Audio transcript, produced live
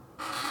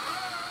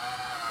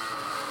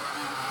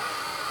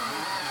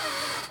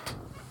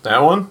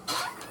That one?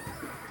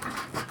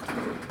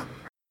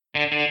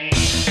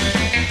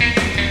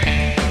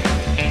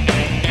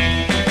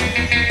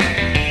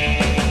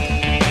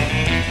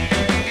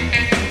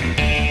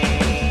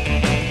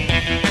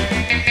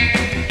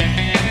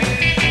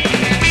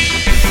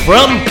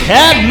 From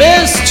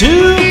Cadmus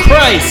to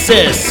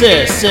Crisis.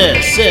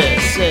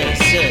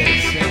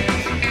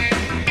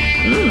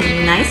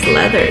 Nice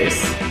leathers.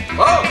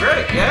 Oh,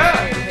 great,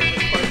 yeah.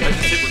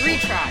 Three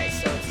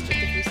tries, so it's just a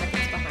few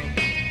seconds behind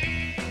me.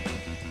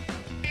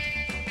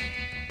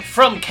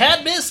 From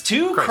Cadmus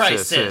to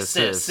Crisis.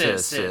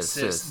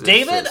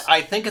 David,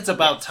 I think it's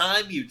about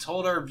time you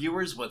told our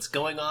viewers what's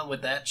going on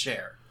with that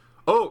chair.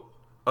 Oh,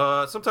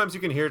 sometimes you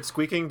can hear it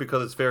squeaking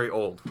because it's very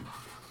old.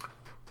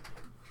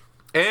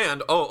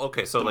 And,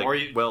 okay, so,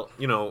 we're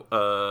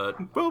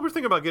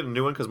thinking about getting a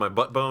new one because my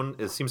butt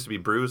bone seems to be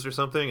bruised or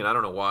something, and I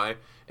don't know why.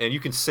 And you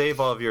can save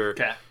all of your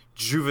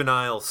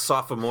juvenile,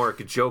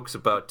 sophomoric jokes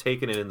about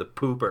taking it in the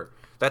pooper.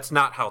 That's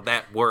not how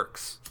that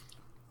works.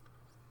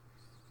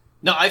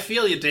 No, I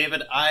feel you,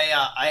 David.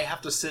 I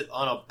have to sit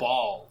on a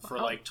ball for,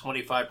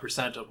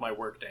 25% of my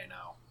workday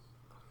now.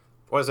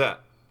 Why is that?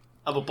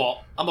 I'm a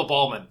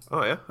ballman.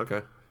 Oh, yeah?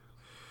 Okay.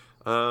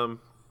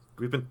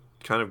 We've been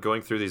kind of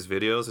going through these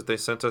videos that they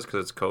sent us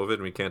because it's COVID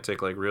and we can't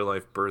take real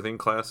life birthing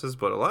classes,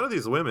 but a lot of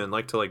these women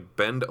like to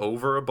bend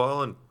over a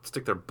ball and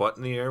stick their butt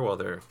in the air while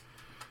they're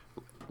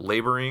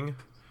laboring.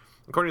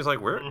 And Courtney's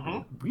like,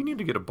 we need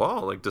to get a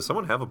ball. Does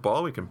someone have a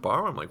ball we can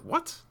borrow? I'm like,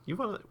 what? You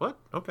want what?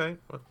 Okay.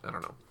 What? I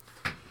don't know.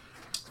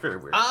 It's very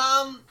weird.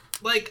 I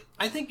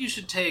think you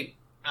should take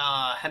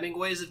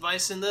Hemingway's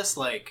advice in this.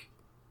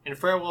 In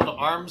Farewell to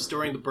Arms,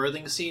 during the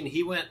birthing scene,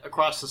 he went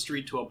across the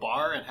street to a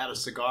bar and had a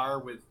cigar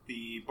with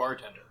the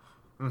bartender.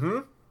 Mm-hmm.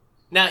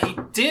 Now, he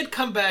did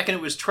come back, and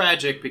it was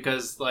tragic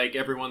because,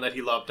 everyone that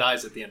he loved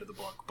dies at the end of the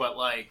book. But,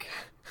 I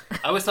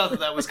always thought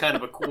that was kind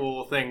of a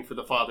cool thing for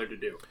the father to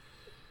do.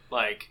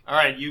 All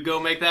right, you go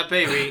make that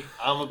baby.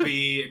 I'm going to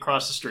be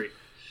across the street.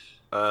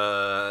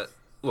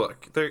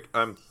 Look,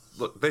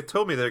 they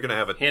told me they're going to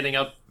have handing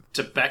out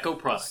tobacco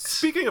products.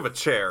 Speaking of a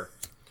chair,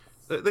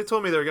 they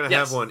told me they're going to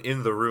have one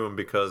in the room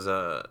because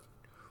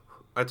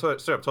I told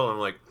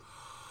them,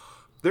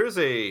 there's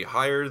a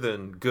higher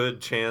than good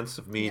chance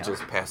of me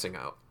just passing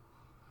out.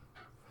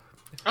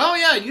 Oh,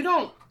 yeah, you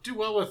don't do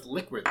well with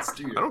liquids,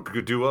 do you? I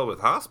don't do well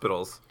with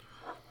hospitals.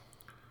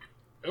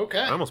 Okay.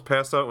 I almost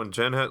passed out when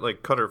Jen had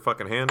cut her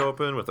fucking hand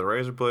open with a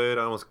razor blade.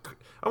 I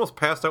almost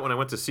passed out when I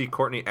went to see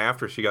Courtney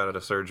after she got out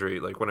of surgery,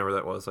 whenever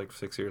that was,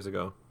 6 years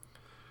ago.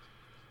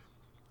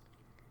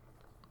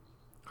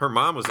 Her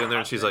mom was in there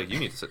and she's like, "You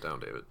need to sit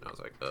down, David." And I was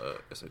like,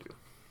 yes I do.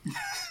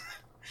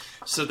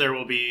 So there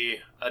will be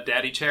a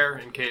daddy chair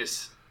in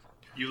case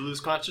you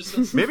lose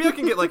consciousness? Maybe I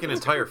can get an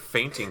entire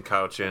fainting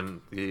couch in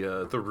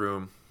the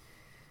room.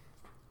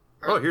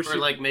 Or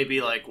maybe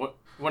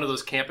one of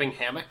those camping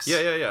hammocks?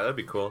 Yeah, that'd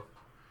be cool.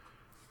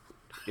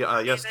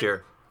 Yeah, yes,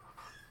 dear.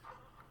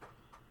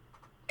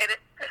 It's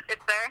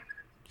there?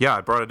 Yeah,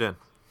 I brought it in.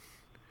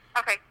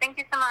 Okay, thank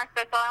you so much.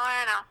 That's all I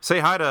want to know. Say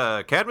hi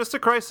to Cadmus to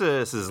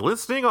Crisis'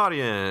 listening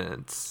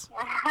audience.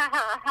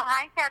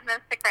 Hi, Cadmus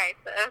to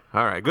Crisis.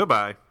 All right,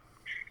 goodbye.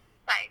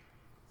 Bye.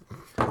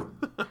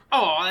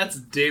 Oh, that's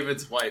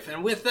David's wife.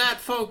 And with that,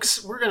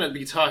 folks, we're going to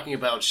be talking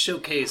about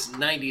Showcase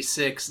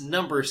 96,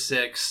 number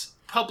 6,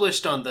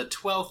 published on the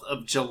 12th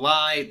of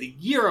July, the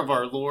year of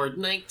our Lord,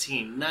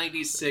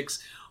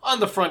 1996. On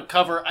the front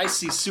cover, I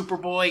see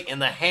Superboy in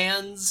the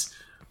hands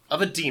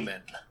of a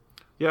demon.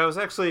 Yeah, it was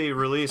actually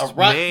released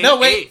May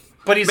 8th.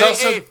 But he's May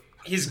also 8th.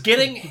 he's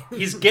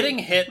getting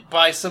hit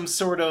by some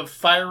sort of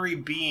fiery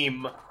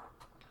beam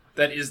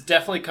that is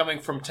definitely coming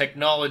from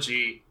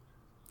technology.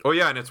 Oh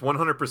yeah, and it's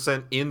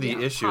 100% in the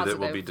issue positive.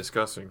 that we'll be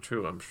discussing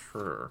too, I'm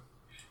sure.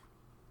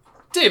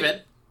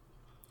 David.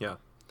 Yeah.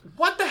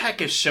 What the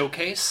heck is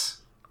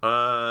Showcase?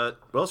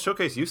 Well,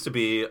 Showcase used to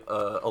be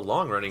a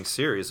long-running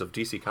series of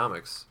DC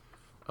Comics.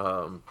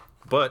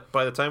 But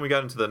by the time we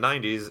got into the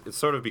 90s, it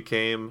sort of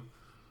became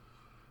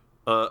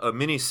a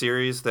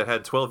mini-series that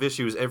had 12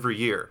 issues every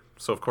year.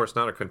 So, of course,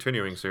 not a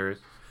continuing series.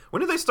 When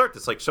did they start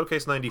this?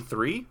 Showcase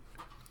 93?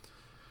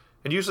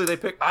 And usually they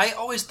pick... I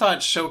always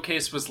thought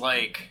Showcase was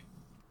I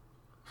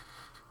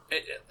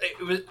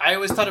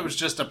always thought it was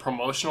just a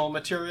promotional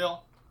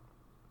material.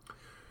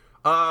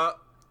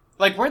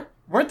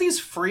 Weren't these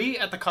free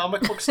at the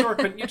comic book store?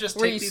 Couldn't you just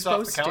take these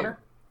off the counter?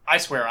 I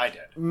swear I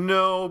did.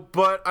 No,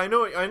 but I know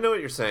what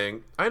you're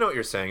saying. I know what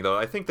you're saying, though.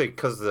 I think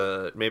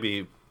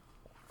maybe...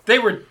 They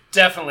were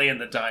definitely in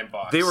the dime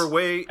box. They were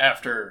way...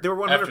 After they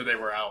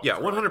were out. Yeah,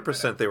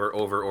 100% they were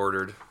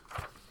over-ordered.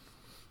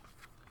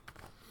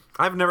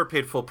 I've never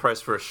paid full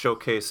price for a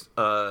Showcase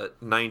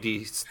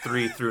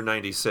 93 through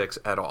 96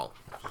 at all.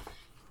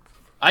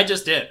 I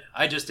just did.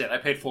 I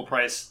paid full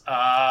price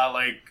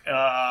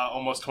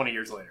almost 20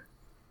 years later.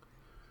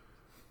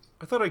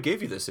 I thought I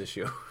gave you this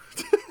issue.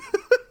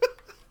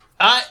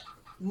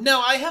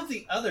 No, I have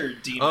the other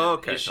demon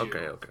issue.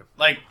 Okay.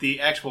 The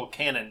actual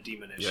canon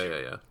demon issue.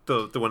 Yeah.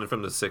 The one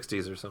from the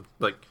 60s or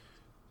something.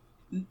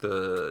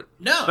 The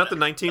No, not the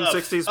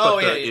 1960s, oh,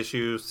 but yeah, the yeah.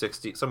 issue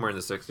 60, somewhere in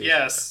the 60s.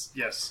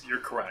 Yes, you're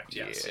correct.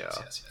 Yes, Yeah.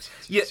 yes.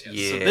 Yeah.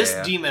 So this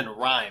demon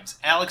rhymes.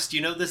 Alex, do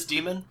you know this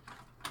demon?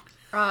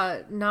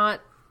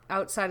 Not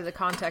outside of the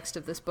context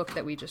of this book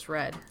that we just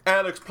read.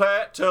 Alex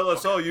Platt, tell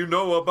us all you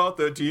know about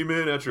the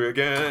demon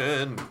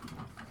Etrigan.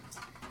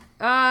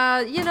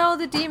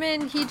 The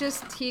demon,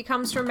 he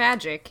comes from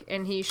magic,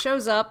 and he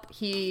shows up,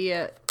 he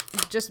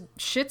just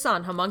shits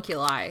on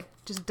homunculi,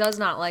 just does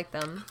not like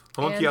them.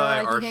 Homunculi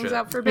and, are he hangs shit.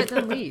 out for a bit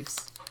and then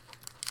leaves.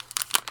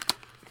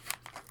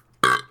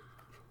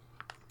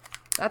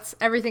 That's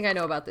everything I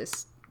know about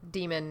this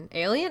demon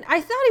alien.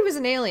 I thought he was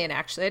an alien,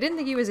 actually. I didn't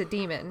think he was a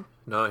demon.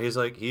 No, he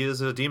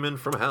is a demon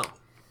from hell.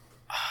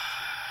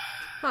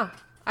 Huh.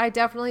 I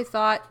definitely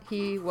thought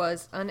he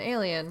was an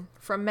alien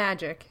from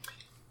magic.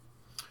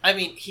 I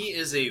mean,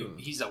 he's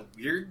a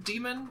weird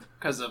demon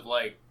because of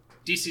like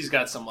DC's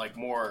got some like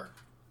more,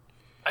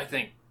 I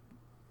think,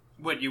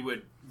 what you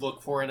would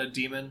look for in a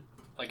demon.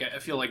 Like I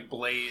feel like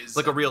Blaze,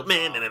 Like a real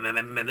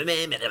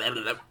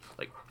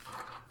like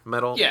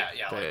metal. Yeah.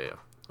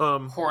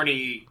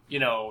 Horny,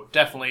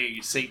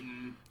 definitely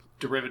Satan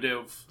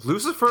derivative.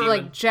 Lucifer. Demon.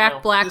 Like Jack No,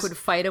 Black this- would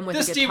fight him with a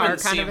this guitar demon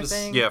kind of a seems-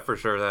 thing. Yeah, for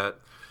sure that.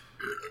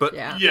 But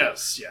Yeah.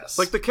 Yes.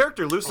 like the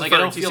character Lucifer Like, I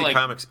in don't DC feel like-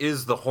 Comics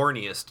is the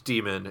horniest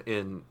demon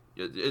in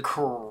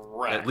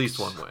Correct. at least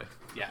one way.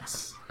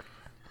 Yes.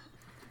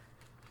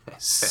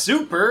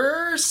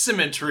 Super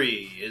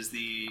Symmetry is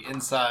the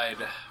inside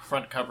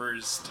front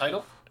cover's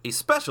title. A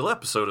special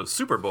episode of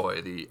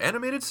Superboy, the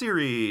animated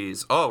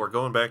series. Oh, we're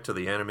going back to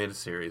the animated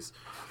series.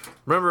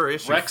 Remember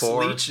issue Rex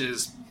 4? Leach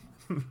is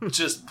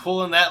just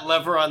pulling that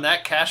lever on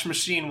that cash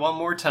machine one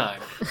more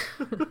time.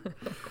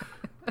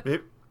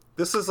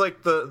 This is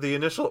like the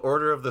initial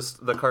order of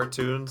the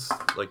cartoons.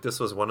 Like this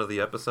was one of the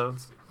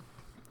episodes.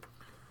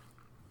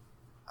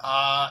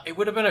 It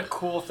would have been a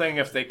cool thing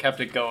if they kept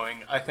it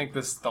going. I think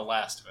this is the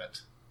last of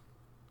it.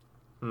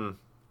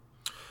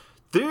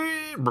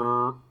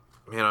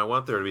 Man, I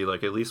want there to be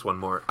like at least one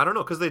more. I don't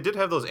know, because they did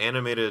have those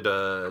animated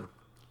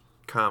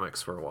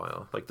comics for a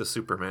while, like the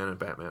Superman and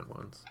Batman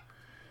ones.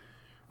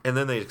 And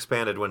then they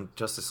expanded when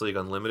Justice League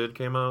Unlimited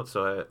came out,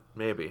 so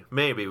maybe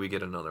we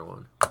get another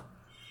one.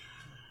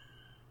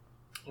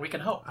 We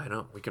can hope. I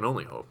know, we can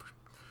only hope.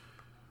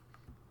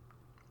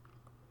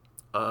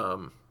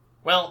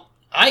 Well,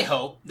 I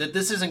hope that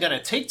this isn't going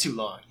to take too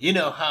long. You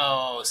know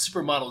how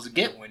supermodels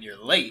get when you're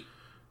late.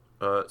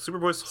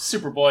 Superboy's...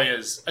 Superboy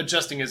is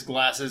adjusting his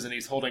glasses and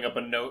he's holding up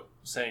a note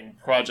saying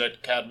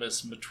Project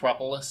Cadmus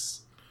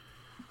Metropolis.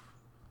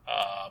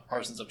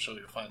 Parsons, I'm sure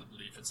you'll find the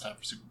belief it's time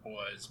for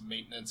Superboy's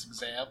maintenance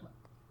exam.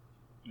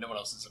 No one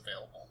else is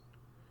available.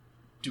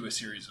 Do a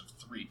series of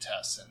 3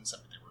 tests and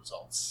send me the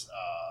results.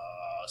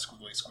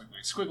 Squiggly,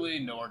 squiggly,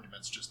 squiggly. No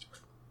arguments, just do it.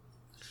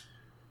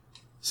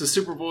 So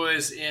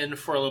Superboy's in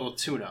for a little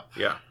tune-up.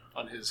 Yeah.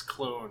 On his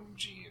clone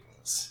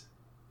genes.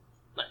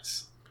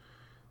 Nice.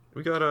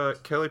 We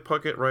got Kelly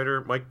Puckett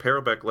writer, Mike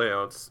Parobeck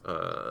layouts,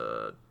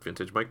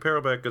 vintage Mike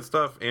Parobeck, good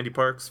stuff. Andy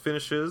Parks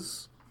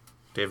finishes,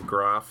 Dave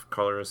Groff,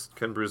 colorist,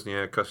 Ken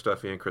Brusniak, Kush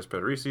Duffy, and Chris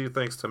Pederisi.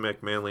 Thanks to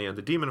Mick Manley and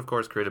The Demon, of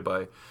course, created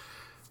by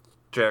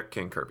Jack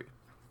King Kirby.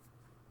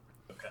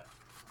 Okay.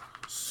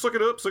 Suck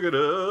it up, suck it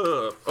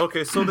up.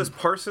 Okay, so this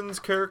Parsons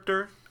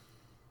character.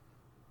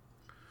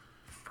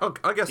 Oh,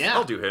 I guess Yeah.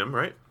 I'll do him,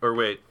 right? Or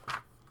wait.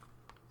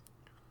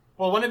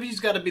 Well, one of you's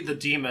got to be the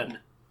demon,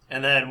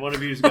 and then one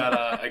of you's got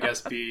to, I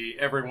guess, be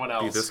everyone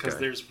else, this because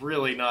guy. there's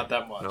really not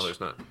that much. No, there's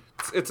not.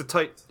 It's a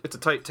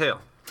tight tale.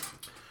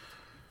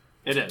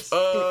 It is.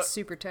 It's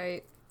super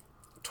tight.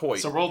 Toy.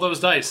 So roll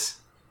those dice.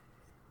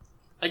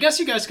 I guess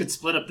you guys could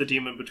split up the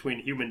demon between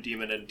human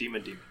demon and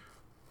demon demon.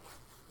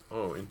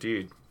 Oh,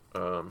 indeed.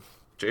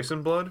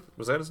 Jason Blood?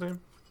 Was that his name?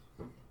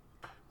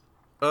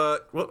 Well,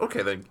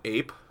 okay then.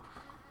 Ape.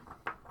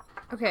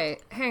 Okay,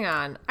 hang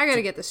on. I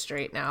gotta get this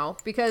straight now,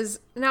 because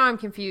now I'm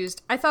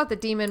confused. I thought the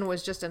demon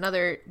was just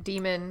another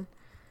demon,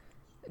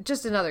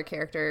 just another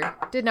character.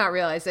 Did not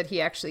realize that he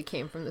actually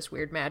came from this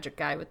weird magic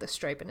guy with the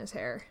stripe in his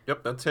hair.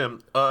 Yep, that's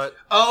him.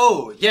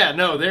 Oh, yeah,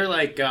 no, they're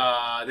like,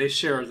 they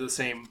share the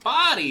same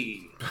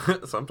body.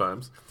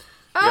 Sometimes.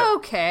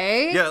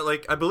 Okay. Yeah,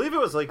 like, I believe it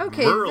was, like,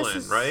 Okay, Merlin, this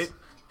is- right?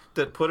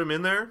 That put him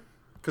in there?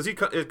 Because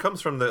it comes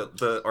from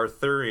the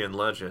Arthurian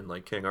legend,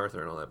 like King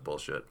Arthur and all that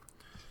bullshit.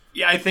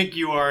 Yeah, I think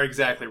you are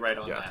exactly right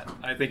on Yeah. that.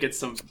 I think it's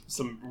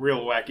some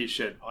real wacky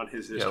shit on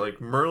his history. Yeah,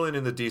 like, Merlin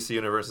in the DC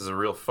universe is a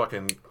real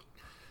fucking,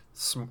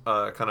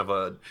 kind of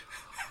a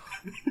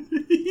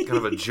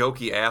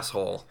jokey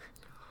asshole.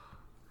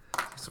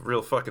 He's a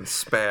real fucking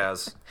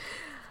spaz.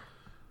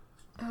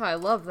 Oh, I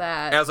love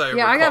that. As I I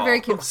got recall.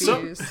 very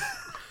confused.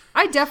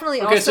 I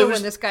definitely Okay, so when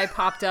who's- this guy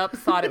popped up,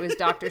 thought it was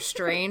Doctor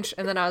Strange,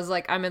 and then I was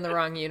like, I'm in the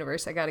wrong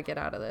universe. I gotta get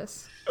out of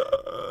this.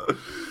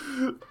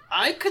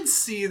 I could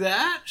see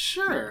that,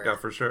 sure. Yeah,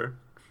 for sure.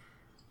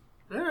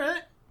 All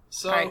right.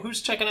 So, All right.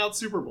 who's checking out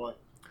Superboy?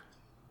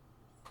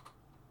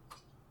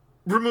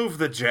 Remove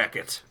the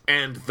jacket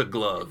and the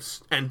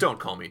gloves, and don't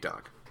call me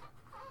Doc.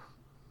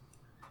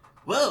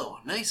 Whoa,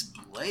 nice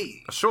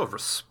blade. A show of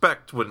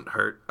respect wouldn't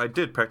hurt. I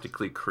did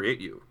practically create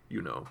you,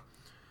 you know.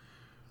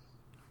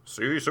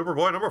 See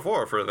Superboy number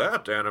 4 for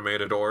that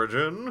animated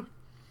origin.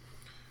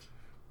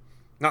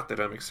 Not that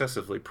I'm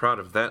excessively proud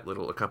of that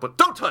little accomplishment.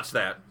 Don't touch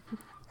that!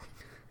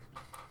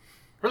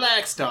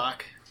 Relax,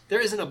 Doc.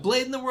 There isn't a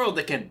blade in the world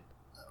that can...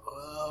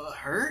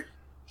 hurt?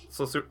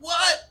 So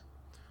What?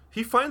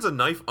 he finds a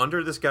knife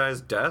under this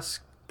guy's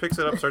desk, picks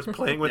it up, starts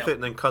playing with it,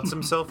 and then cuts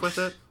himself with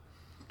it.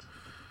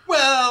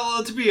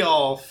 Well, to be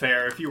all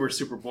fair, if you were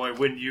Superboy,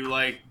 wouldn't you,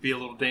 be a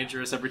little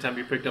dangerous every time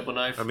you picked up a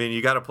knife? I mean,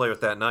 you gotta play with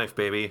that knife,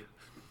 baby.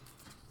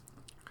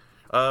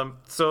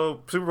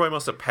 So Superboy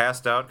must have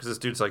passed out because this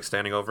dude's,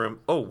 standing over him.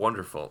 Oh,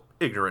 wonderful.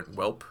 Ignorant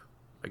whelp.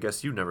 I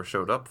guess you never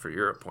showed up for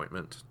your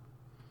appointment.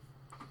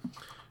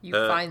 You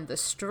find the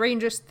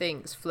strangest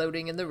things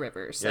floating in the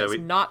river. Says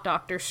not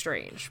Doctor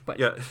Strange, but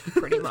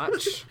pretty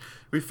much.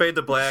 We fade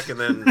to black and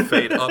then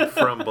fade up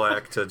from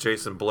black to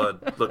Jason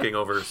Blood looking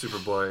over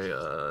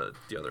Superboy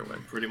the other way.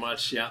 Pretty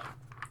much, yeah.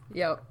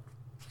 Yep.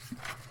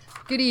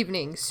 Good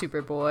evening,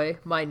 Superboy.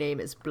 My name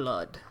is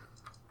Blood.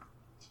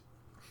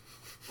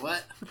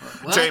 What?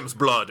 James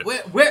Blood.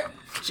 Where?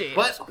 James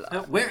What?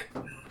 Blood. Where?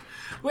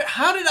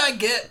 How did I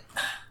get?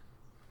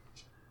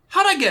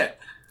 How'd I get?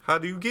 How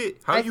do you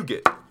get?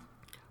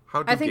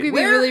 I think we'd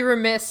be really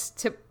remiss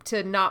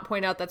to not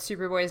point out that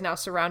Superboy is now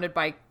surrounded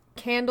by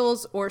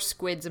candles or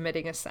squids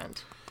emitting a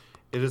scent.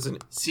 It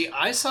isn't. See,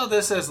 I saw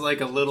this as a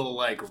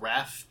little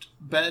raft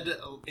bed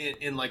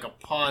in a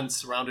pond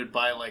surrounded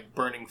by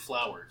burning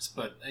flowers,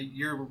 but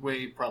your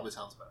way probably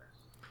sounds better.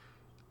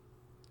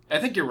 I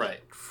think you're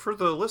right. For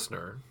the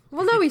listener.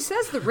 Well, no, he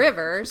says the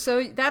river,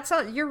 so that's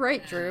not. You're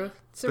right, Drew.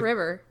 It's a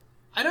river.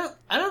 I don't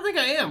think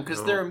I am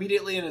because they're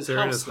immediately in his they're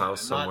house. In his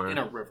house somewhere. Not in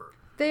a river.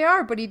 They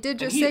are, but he did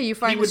just say you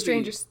find the would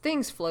strangest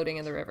things floating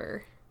in the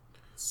river.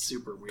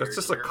 Super weird. That's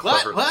just a here.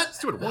 clever. What? Let's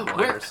do it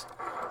one-liners.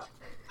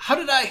 How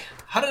did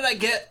I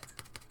get?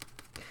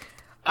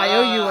 I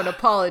owe you an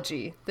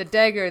apology. The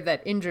dagger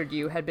that injured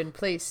you had been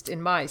placed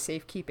in my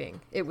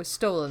safekeeping. It was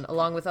stolen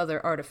along with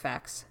other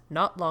artifacts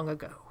not long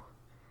ago.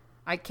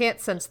 I can't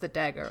sense the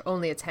dagger,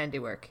 only its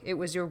handiwork. It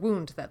was your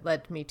wound that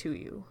led me to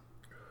you.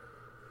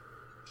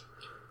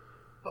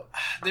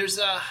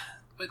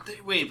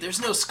 Wait,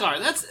 there's no scar.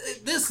 This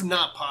is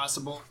not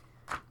possible.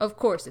 Of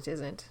course it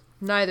isn't.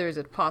 Neither is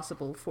it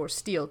possible for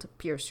steel to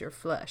pierce your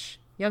flesh.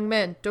 Young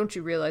man, don't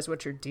you realize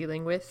what you're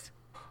dealing with?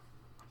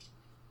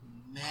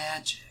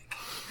 Magic.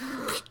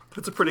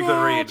 That's a pretty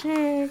good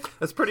read.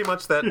 That's pretty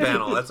much that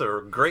panel. That's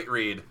a great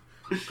read.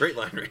 Great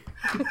line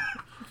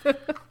read.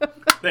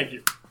 Thank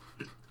you.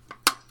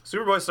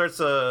 Superboy starts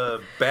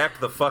to back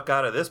the fuck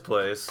out of this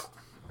place.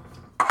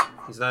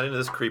 He's not into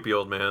this creepy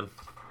old man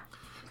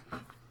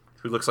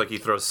who looks like he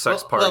throws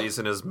sex parties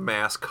in his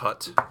mask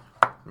hut,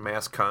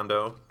 mask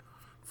condo,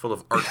 full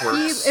of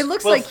artworks. It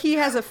looks like he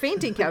has a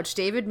fainting couch,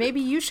 David.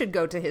 Maybe you should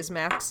go to his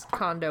max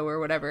condo or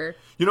whatever.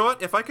 You know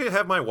what? If I could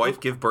have my wife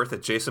give birth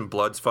at Jason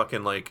Blood's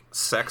fucking,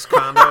 sex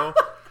condo,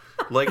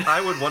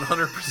 I would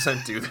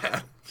 100% do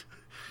that.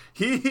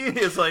 He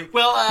is he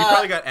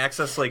probably got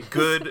access to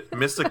good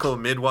mystical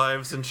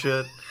midwives and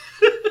shit.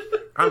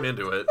 I'm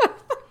into it.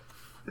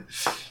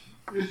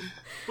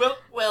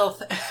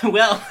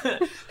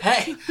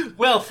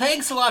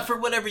 Thanks a lot for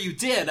whatever you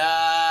did.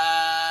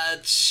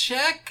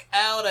 Check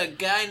out a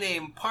guy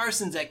named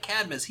Parsons at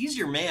Cadmus. He's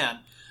your man.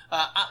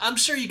 I'm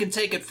sure you can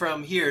take it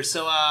from here.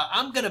 So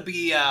I'm gonna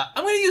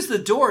use the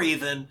door.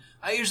 Even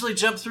I usually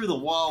jump through the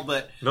wall,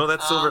 but no,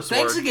 that's Silver Sword.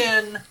 Thanks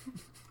again.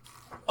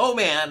 Oh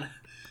man.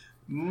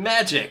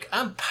 Magic.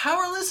 I'm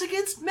powerless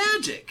against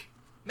magic.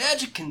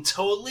 Magic can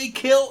totally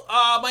kill...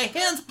 my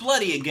hand's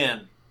bloody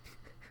again.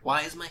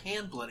 Why is my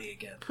hand bloody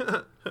again?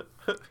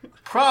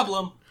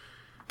 Problem.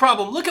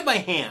 Look at my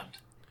hand.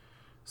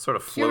 Sort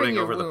of floating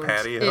over the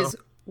patio. Is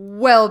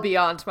well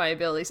beyond my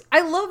abilities. I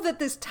love that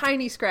this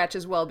tiny scratch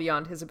is well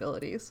beyond his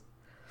abilities.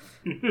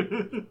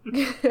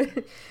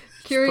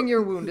 Curing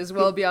your wound is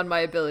well beyond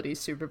my abilities,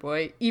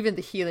 Superboy. Even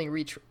the healing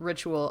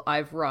ritual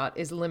I've wrought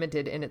is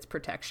limited in its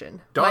protection.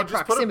 Dog, my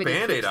just proximity put a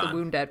Band-Aid keeps on. the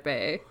wound at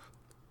bay.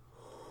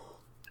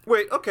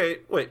 Wait, okay.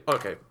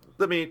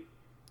 Let me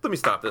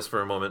stop this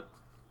for a moment.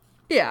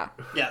 Yeah.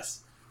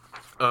 Yes.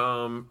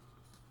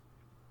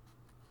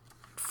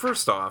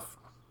 First off,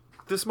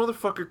 this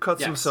motherfucker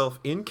cuts himself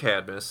in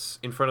Cadmus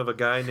in front of a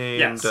guy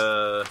named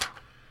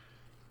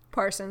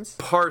Parsons,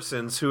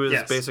 who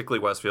is basically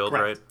Westfield,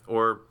 Correct. right?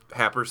 Or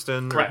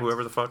Happerston, Correct. or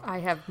whoever the fuck. I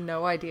have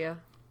no idea.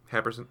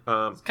 Happerston.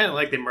 It's kind of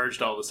like they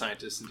merged all the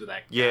scientists into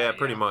that guy. Yeah,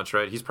 pretty much,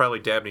 right? He's probably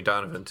Dabney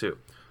Donovan, too.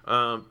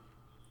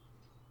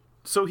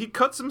 So he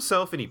cuts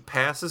himself and he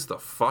passes the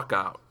fuck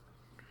out.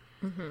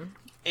 Mm-hmm.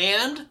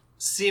 And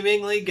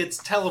seemingly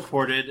gets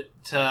teleported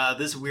to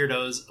this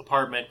weirdo's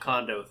apartment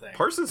condo thing.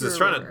 Parsons is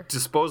trying to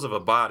dispose of a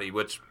body,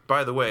 which,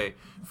 by the way,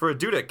 for a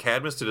dude at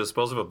Cadmus to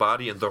dispose of a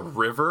body in the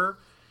river,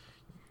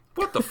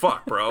 what the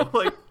fuck, bro?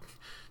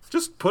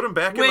 Just put him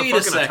back in the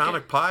fucking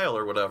atomic pile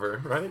or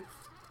whatever, right?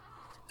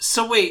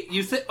 So wait,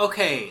 you think?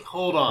 Okay,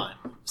 hold on.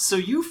 So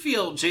you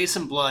feel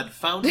Jason Blood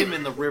found him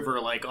in the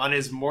river, like on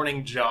his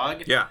morning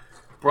jog? Yeah.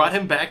 Brought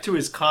him back to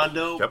his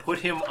condo, Yep. put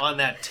him on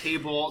that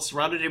table,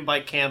 surrounded him by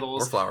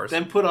candles, Or flowers.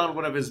 then put on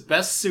one of his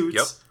best suits.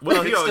 Yep.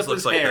 Well, he fixed always up looks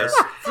his like hair.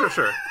 this. For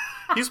sure.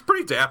 He's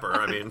pretty dapper.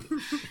 I mean,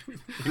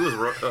 he was...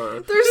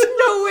 There's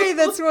no way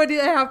that's what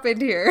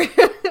happened here.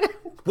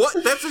 what?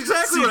 That's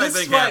exactly See, what I this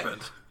is think why-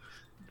 happened.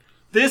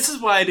 This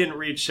is why I didn't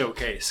read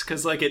Showcase,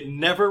 because like it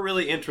never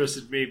really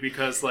interested me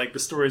because like the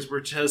stories were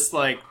just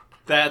like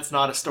that's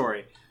not a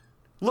story.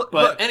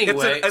 But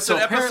anyway, it's so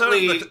an episode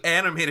apparently- of the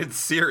animated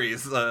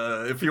series.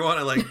 If you want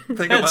to like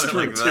think That's about it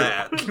like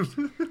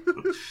true,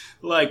 that.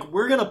 Like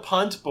we're gonna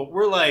punt, but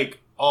we're like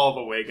all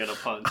the way gonna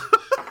punt.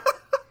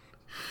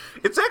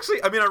 It's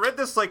actually, I mean, I read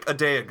this like a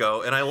day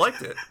ago and I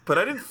liked it, but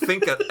I didn't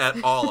think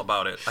at all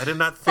about it. I did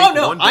not think. Oh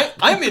no, one bit.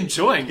 I'm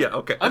enjoying it. Yeah,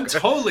 okay, I'm okay.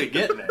 totally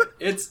getting it.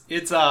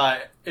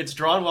 It's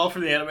drawn well for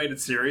the animated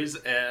series,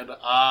 and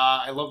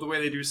I love the way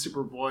they do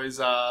Superboy's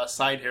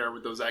side hair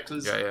with those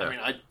X's. Yeah, yeah. I mean,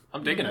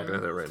 I'm digging I'm it. looking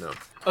at that right now.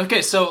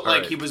 Okay, so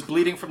like right. he was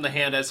bleeding from the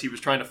hand as he was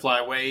trying to fly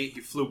away. He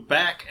flew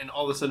back, and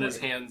all of a sudden his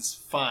hand's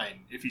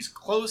fine. If he's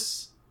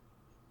close,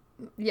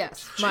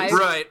 Yes, my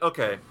Right.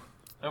 Okay.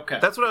 okay.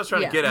 That's what I was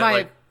trying to get at. my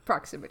Like,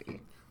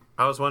 proximity.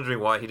 I was wondering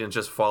why he didn't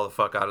just fall the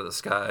fuck out of the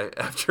sky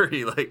after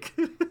he like.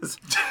 it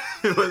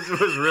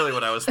was really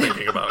what I was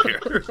thinking about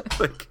here.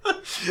 Like,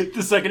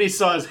 the second he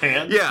saw his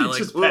hand, yeah, he like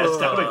just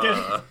passed out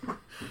again.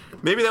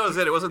 Maybe that was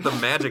it. It wasn't the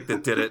magic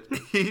that did it.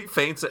 He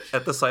faints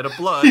at the sight of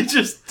blood. He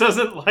just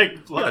doesn't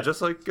like blood. Yeah,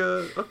 just like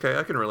okay,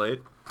 I can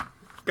relate.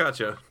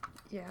 Gotcha.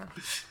 Yeah.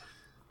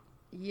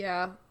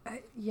 Yeah,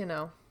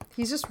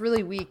 he's just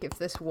really weak if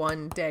this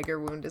one dagger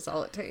wound is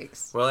all it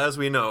takes. Well, as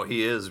we know,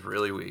 he is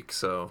really weak.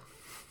 So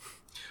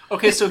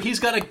Okay, so he's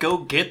got to go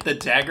get the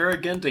dagger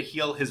again to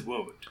heal his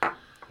wound.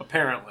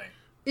 Apparently,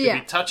 Yeah. if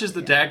he touches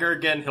the dagger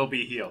again, he'll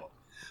be healed.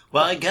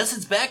 Well, I guess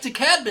it's back to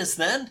Cadmus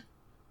then.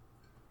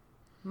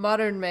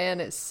 Modern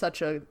man is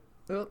such a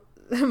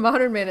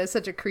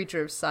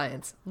creature of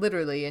science,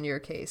 literally in your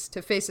case.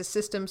 To face a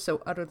system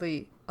so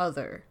utterly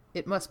other,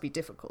 it must be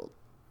difficult.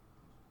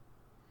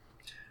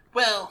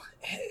 Well,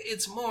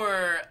 it's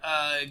more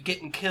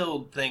getting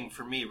killed thing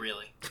for me,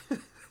 really.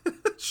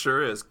 it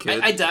sure is, kid.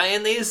 I die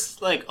in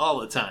these like all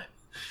the time.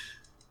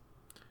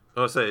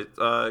 I'll say,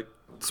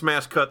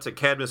 smash cut to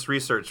Cadmus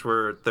Research,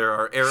 where there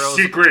are arrows,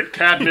 Secret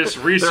Cadmus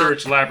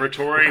Research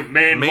Laboratory,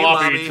 main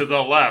lobby to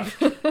the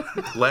left.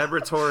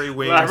 laboratory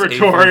wings.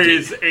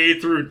 Laboratories A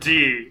through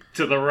D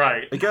to the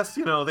right. I guess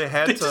they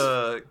had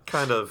to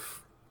kind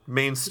of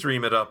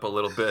mainstream it up a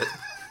little bit.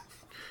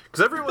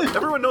 Because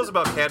everyone knows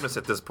about Cadmus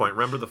at this point.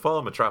 Remember, the fall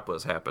of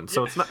Metropolis happened,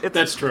 so it's not.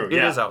 That's true. It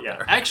is out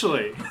there.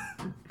 Actually,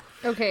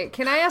 Okay,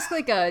 can I ask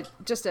like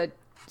just a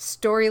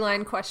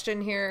storyline question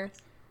here?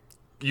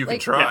 You can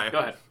like- try. yeah, go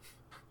ahead.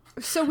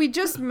 So we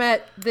just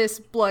met this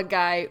blood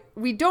guy.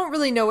 We don't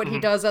really know what he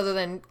does other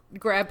than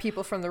grab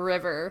people from the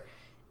river.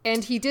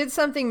 And he did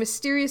something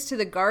mysterious to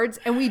the guards,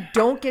 and we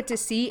don't get to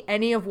see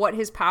any of what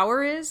his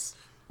power is.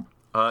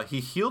 He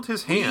healed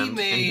his hand, and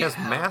may he has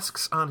have-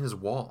 masks on his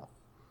wall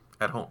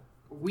at home.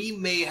 We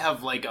may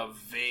have like a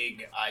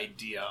vague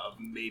idea of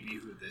maybe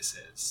who this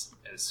is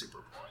as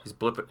Superboy. He's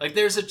blipping. Like,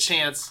 there's a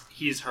chance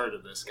he's heard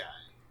of this guy,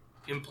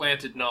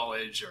 implanted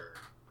knowledge, or.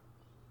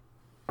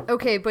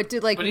 Okay, but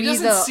did But he we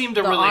doesn't the, seem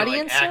to the really like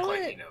audience act know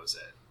like it? he knows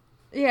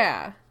it.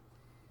 Yeah.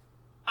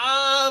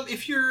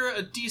 If you're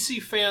a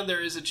DC fan,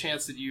 there is a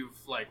chance that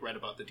you've like read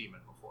about the demon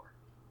before.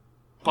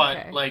 But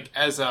Okay. like,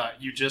 as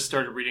you just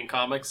started reading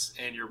comics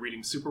and you're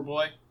reading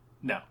Superboy,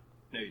 no,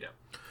 you don't.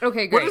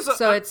 Okay, What great. is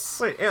So it's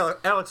wait,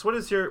 Alex. What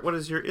is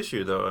your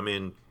issue though? I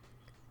mean,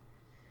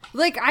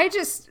 like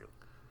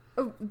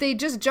they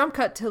just jump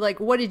cut to like,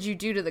 what did you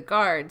do to the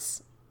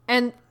guards?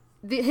 And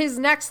his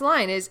next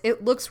line is,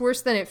 "It looks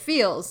worse than it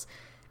feels."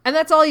 And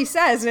that's all he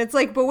says, and it's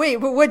like, but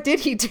what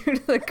did he do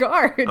to the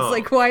guards? Oh.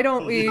 Like, why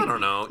don't we? I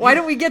don't know. Why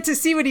don't we get to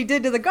see what he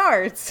did to the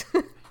guards?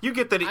 you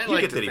get that I he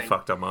like to he think-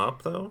 fucked him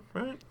up though,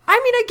 right? I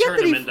mean, I get Turn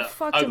that him he into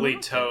fucked ugly him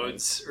up.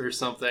 toads or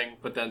something,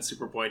 but then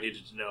Superboy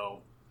needed to know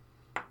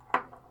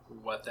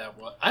what that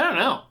was. I don't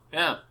know.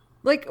 Yeah.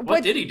 Like,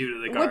 What did he do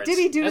to the guards? What did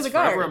he do to That's the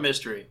forever guard? a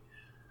mystery.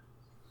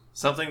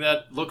 Something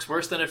that looks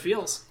worse than it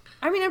feels.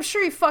 I mean, I'm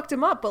sure he fucked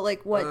him up, but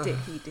like, what did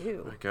he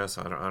do? I guess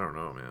I don't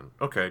know, man.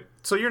 Okay,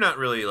 so you're not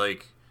really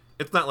like.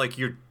 It's not like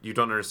you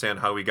don't understand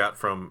how we got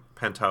from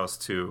Penthouse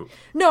to.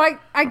 No,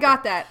 I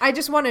got that. I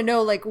just want to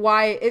know like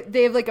why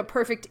they have like a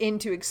perfect in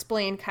to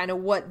explain kind of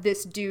what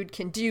this dude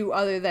can do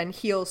other than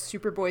heal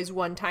Superboy's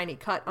one tiny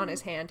cut on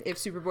his hand if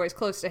Superboy's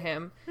close to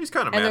him. He's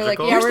kind of And they're like,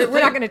 magical. yeah, Here's the we're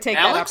not thing, going to take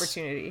Alex? that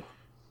opportunity.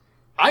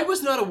 I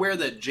was not aware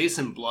that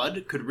Jason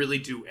Blood could really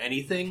do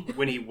anything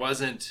when he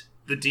wasn't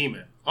the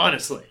demon.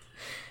 Honestly,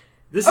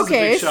 this is a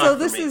Okay, big shock so for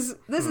this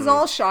me. is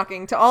all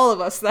shocking to all of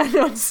us then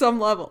on some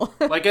level.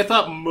 Like, I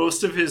thought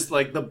most of his,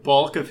 like, the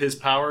bulk of his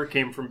power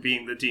came from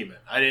being the demon.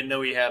 I didn't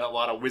know he had a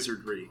lot of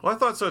wizardry. Well, I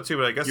thought so too,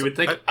 but I guess You would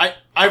think...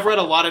 I've read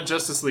a lot of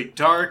Justice League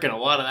Dark and a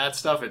lot of that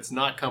stuff. It's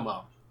not come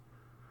up.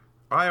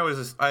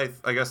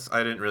 I guess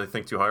I didn't really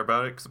think too hard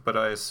about it, but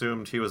I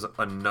assumed he was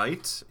a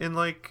knight in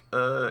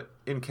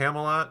in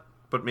Camelot,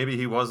 but maybe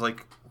he was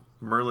like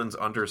Merlin's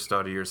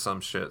understudy or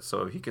some shit,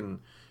 so he can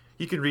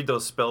read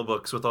those spell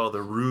books with all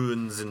the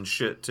runes and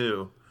shit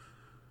too.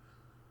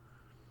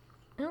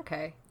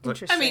 Okay, But-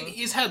 interesting. I mean,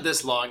 he's had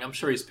this long. I'm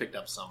sure he's picked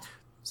up some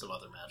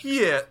other magic.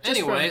 Yeah.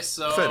 Anyway, from-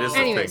 so That is the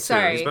Anyway, thing too.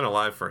 sorry. He's been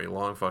alive for a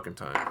long fucking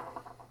time.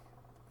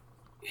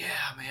 yeah,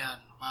 man.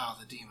 Wow,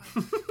 the demon.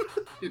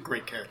 He's a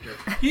great character.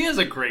 He is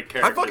a great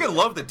character. I fucking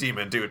love the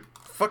demon, dude.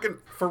 Fucking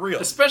for real.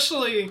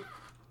 Especially,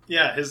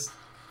 yeah,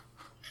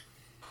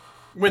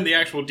 when the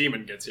actual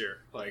demon gets here.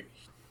 Like,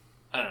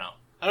 I don't know.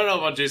 I don't know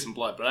about Jason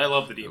Blood, but I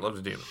love the I demon. love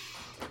the demon.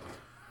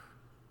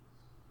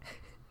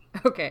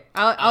 Okay,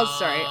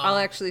 I'll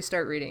actually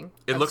start reading.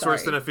 It I'm looks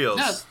worse sorry. than it feels.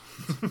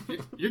 Yeah,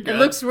 you're good.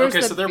 looks worse okay,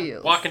 than so they're it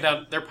feels. walking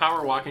down. They're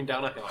power walking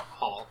down a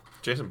hall.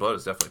 Jason Blood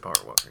is definitely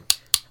power walking.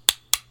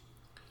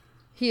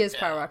 He is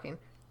power walking.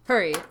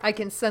 Hurry, I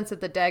can sense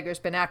that the dagger's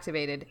been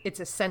activated. It's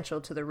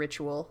essential to the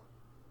ritual.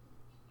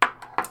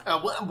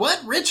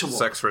 What ritual?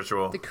 Sex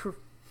ritual.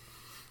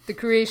 The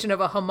creation of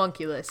a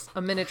homunculus,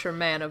 a miniature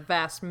man of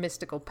vast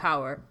mystical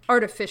power.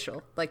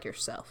 Artificial, like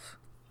yourself.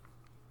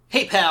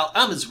 Hey, pal,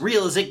 I'm as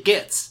real as it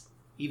gets,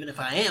 even if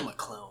I am a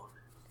clone.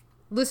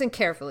 Listen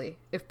carefully.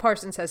 If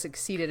Parsons has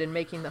succeeded in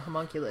making the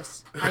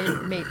homunculus, I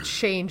may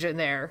change in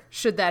there.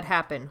 Should that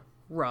happen,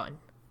 run.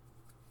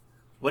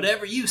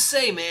 Whatever you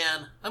say,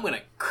 man. I'm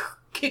gonna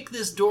kick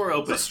this door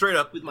open. It's a straight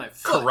up with my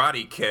foot.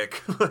 karate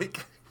kick.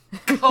 Like,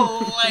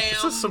 Clam.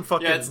 this is some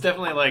fucking. Yeah, it's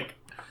definitely like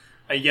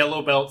a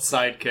yellow belt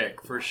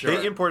sidekick for sure.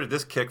 They imported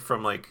this kick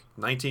from like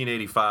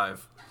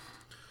 1985.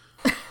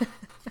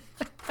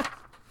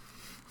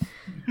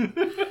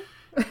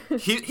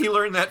 he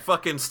learned that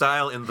fucking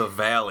style in the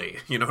Valley.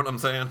 You know what I'm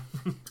saying?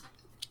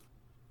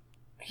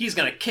 He's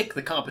gonna kick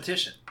the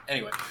competition.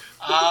 Anyway,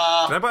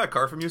 Can I buy a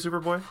car from you,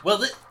 Superboy?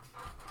 well,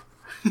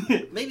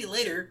 maybe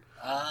later.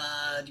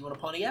 Do you want a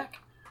Pontiac?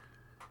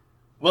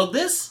 Well,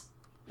 this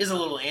is a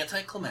little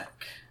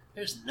anticlimactic.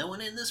 There's no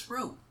one in this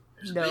room.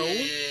 There's No. a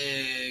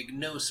big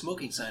no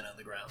smoking sign on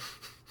the ground.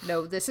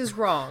 No, this is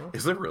wrong.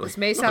 Is there really? This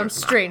may sound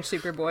strange,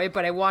 Superboy,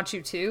 but I want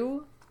you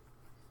to.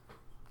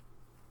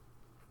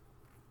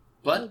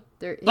 But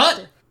There is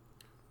But-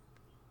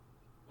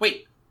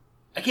 wait,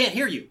 I can't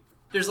hear you.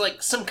 There's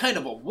like some kind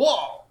of a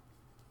wall.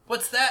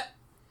 What's that?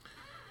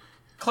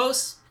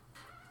 Close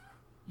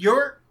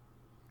your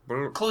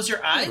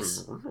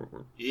eyes,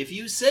 if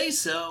you say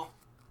so.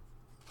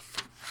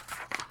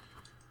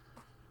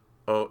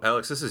 Oh,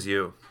 Alex, this is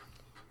you.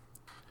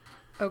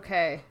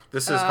 Okay.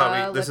 This is how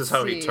he. This let's is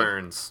how he see.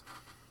 turns.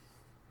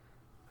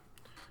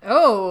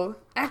 Oh,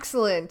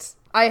 excellent.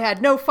 I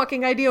had no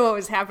fucking idea what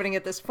was happening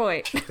at this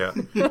point.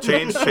 Yeah.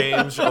 Change,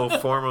 oh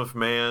form of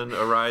man,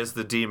 arise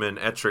the demon,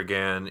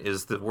 Etrigan,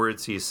 is the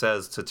words he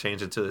says to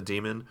change into the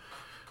demon.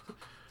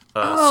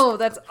 Oh,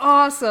 that's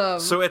awesome.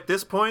 So at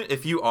this point,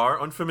 if you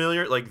are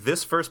unfamiliar, like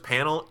this first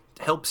panel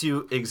helps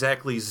you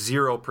exactly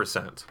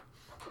 0%.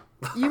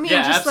 You mean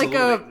Yeah, just like a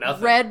absolutely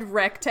nothing. red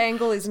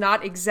rectangle is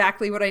not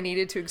exactly what I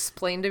needed to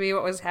explain to me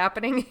what was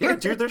happening here? Yeah,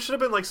 dude, there should have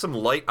been like some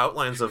light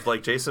outlines of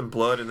like Jason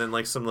Blood, and then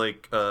like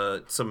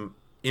some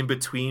in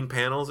between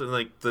panels, and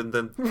like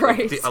then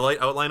Right. a light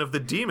outline of the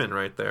demon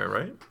right there,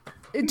 right?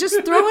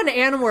 Just throw an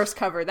Animorphs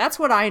cover. That's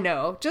what I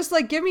know. Just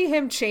like give me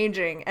him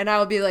changing and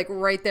I'll be like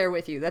right there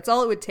with you. That's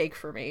all it would take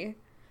for me.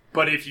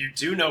 But if you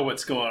do know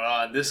what's going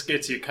on, this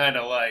gets you kind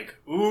of like,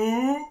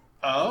 ooh,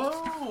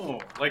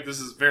 oh, like this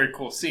is a very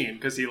cool scene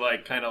because he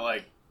like kind of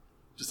like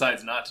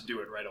decides not to do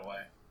it right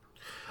away.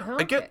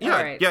 I get, Okay, yeah,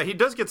 all right. yeah. He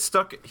does get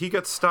stuck. He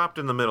gets stopped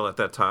in the middle at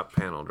that top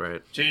panel,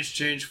 right?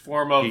 Change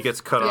form of. He gets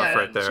cut off Yeah,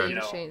 right there. You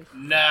know, change.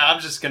 nah, I'm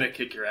just gonna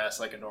kick your ass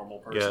like a normal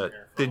person Yeah.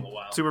 here for a little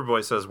while.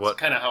 Superboy says what?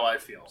 Kind of how I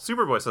feel.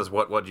 Superboy says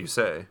what? What'd you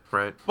say?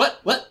 Right?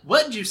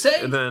 What'd you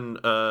say? And then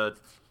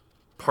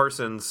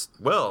Parsons.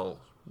 Well.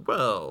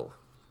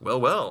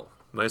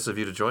 Nice of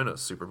you to join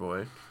us,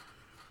 Superboy.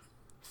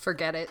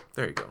 Forget it.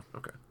 There you go.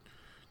 Okay.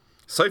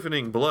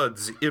 Siphoning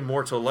blood's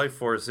immortal life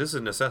force is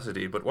a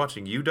necessity, but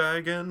watching you die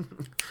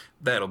again,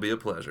 that'll be a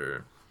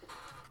pleasure.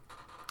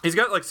 He's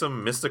got like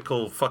some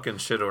mystical fucking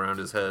shit around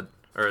his head,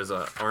 or his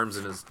arms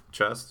and his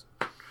chest.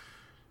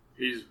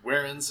 He's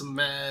wearing some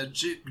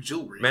magic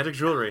jewelry. Magic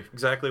jewelry,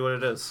 exactly what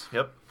it is.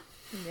 Yep,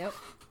 Yep.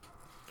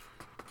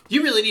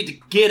 You really need to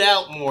get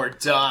out more,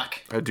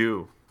 Doc. I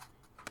do.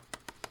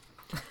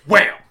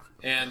 Wham!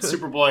 And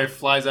Superboy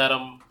flies at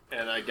him,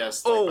 and I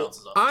guess like, Oh,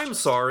 bounces off his I'm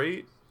chest.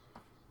 sorry.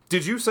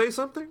 Did you say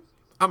something?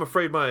 I'm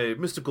afraid my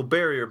mystical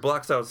barrier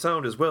blocks out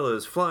sound as well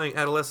as flying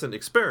adolescent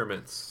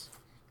experiments.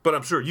 But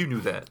I'm sure you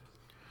knew that.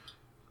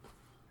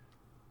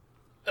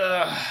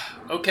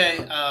 Okay,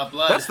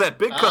 Blood. That's that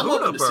big I'm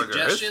Kahuna open to burger,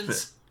 isn't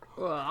suggestions.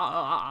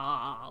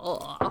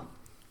 Oh,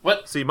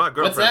 What? See, my What's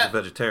girlfriend's a that?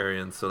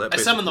 vegetarian, so that I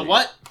summon the basically-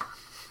 what?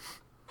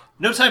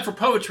 No time for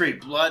poetry,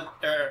 Blood.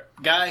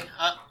 Guy.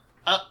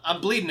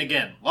 I'm bleeding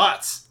again.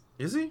 Lots.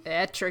 Is he?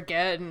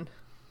 Etrigan.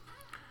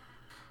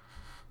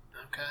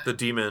 Okay. The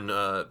demon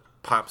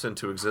pops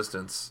into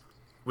existence.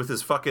 with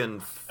his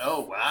fucking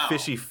Oh wow.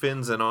 fishy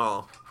fins and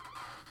all.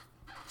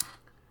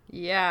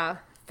 Yeah,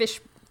 fish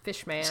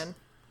man.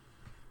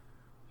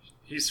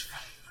 He's.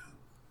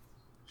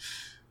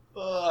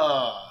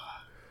 All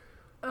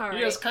He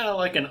right. is kind of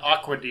like an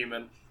aqua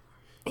demon.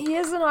 He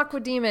is an aqua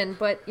demon,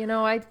 but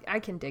I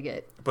can dig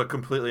it But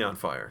completely on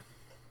fire.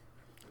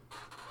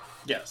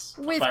 Yes.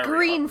 a with fiery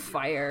green aqua demon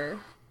fire.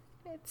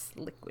 It's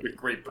liquid. with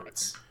great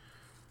boots.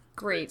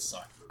 Great,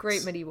 soccer boots.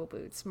 great medieval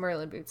boots,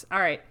 Merlin boots. All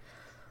right.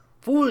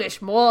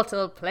 Foolish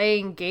mortal,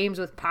 playing games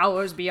with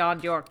powers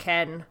beyond your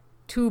ken.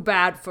 Too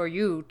bad for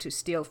you to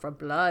steal from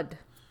blood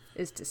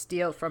is to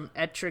steal from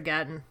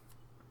Etrigan.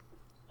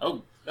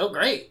 Oh,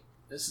 great.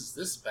 This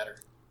is better.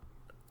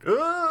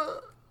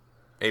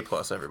 A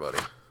plus, everybody.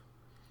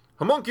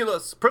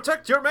 Homunculus,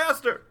 protect your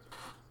master!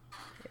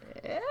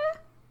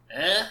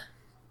 Eh?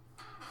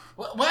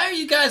 Why are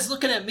you guys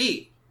looking at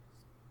me?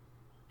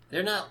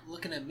 They're not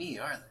looking at me,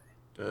 are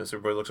they?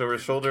 Superboy looks over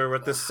his shoulder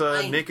with this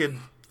Behind naked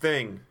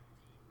thing.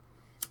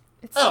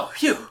 It's Oh,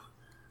 phew.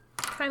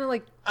 kind of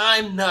like,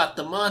 I'm not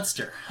the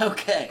monster.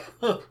 Okay.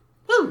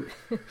 Woo.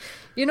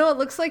 it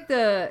looks like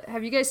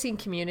have you guys seen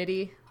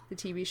Community? The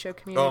TV show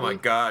Community? Oh my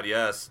god,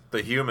 yes.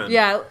 The human.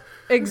 Yeah,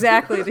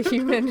 exactly. The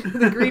human.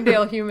 The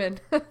Greendale human.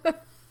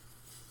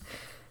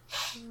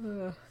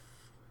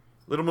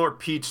 Little more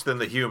peach than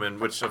the human,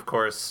 which of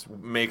course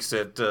makes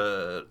it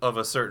of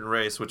a certain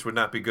race, which would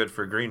not be good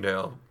for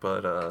Greendale.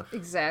 But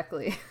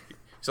Exactly.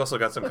 he's also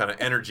got some kind of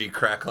energy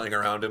crackling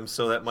around him,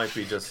 so that might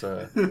be just.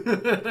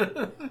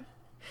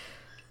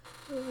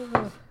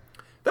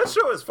 That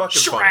show is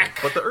fucking funny,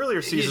 Shrek. but the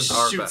earlier seasons He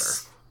are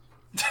shoots-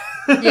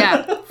 better.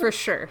 Yeah, for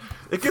sure.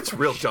 It gets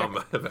real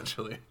dumb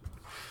eventually.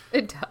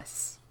 It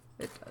does.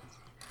 It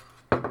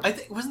does. I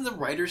think wasn't the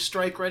writer's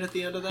strike right at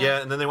the end of that?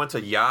 Yeah, and then they went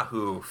to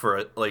Yahoo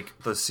for like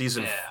the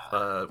season,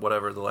 Yeah.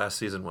 whatever the last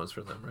season was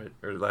for them, right?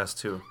 Or last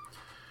two.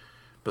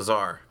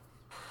 Bizarre.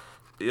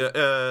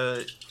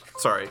 Yeah.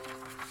 Sorry.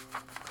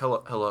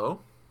 Hello.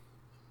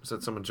 Is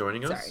that someone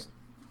joining us? Sorry.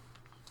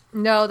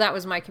 No, that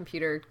was my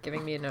computer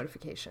giving me a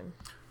notification.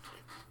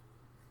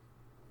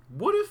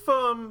 What if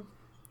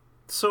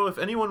so if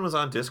anyone was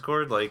on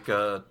Discord, like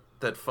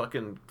that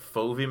fucking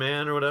Fovi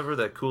man or whatever,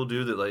 that cool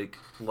dude that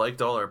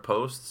liked all our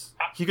posts,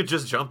 he could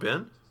just jump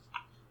in?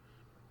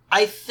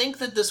 I think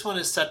that this one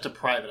is set to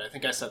private. I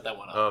think I set that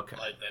one up. Okay.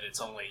 Like that it's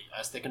only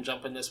us that can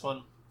jump in this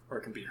one, or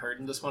it can be heard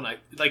in this one.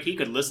 He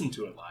could listen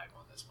to it live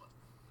on this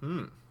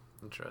one.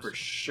 Interesting. For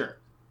sure.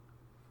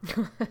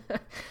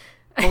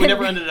 But we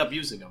never ended up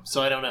using them,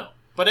 so I don't know.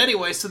 But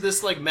anyway, so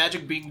this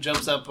magic beam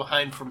jumps up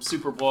behind from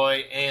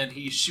Superboy, and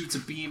he shoots a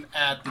beam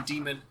at the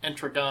demon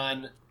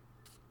Entragon,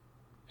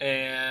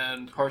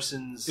 and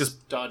Parsons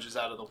dodges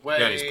out of the way.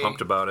 Yeah, he's pumped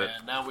about it.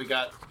 And now we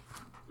got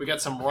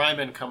some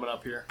Ryman coming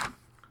up here.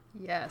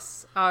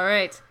 Yes. All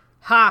right.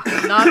 Ha!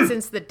 Not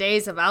since the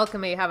days of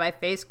alchemy have I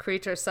faced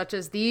creatures such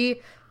as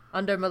thee.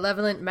 Under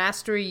malevolent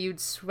mastery, you'd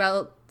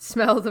smell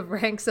the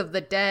ranks of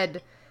the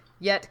dead.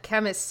 Yet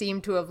chemists seem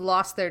to have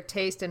lost their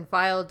taste in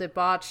vile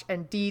debauch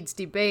and deeds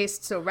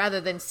debased. So rather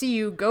than see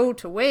you go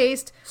to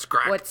waste,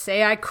 Scrack. what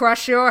say I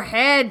crush your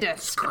head?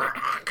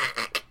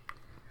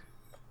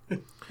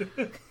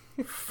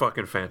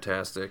 Fucking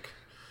fantastic.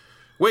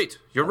 Wait,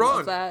 you're Love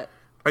wrong. that.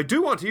 I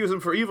do want to use him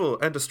for evil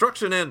and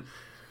destruction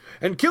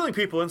and killing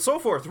people and so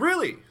forth.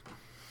 Really,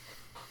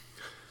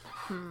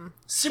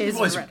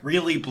 Superboy's red.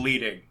 really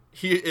bleeding.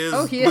 he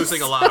is He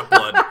losing is. a lot of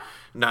blood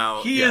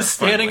now. He is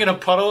standing in a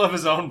puddle of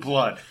his own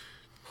blood.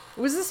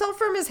 Was this all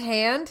from his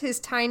hand? His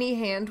tiny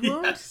hand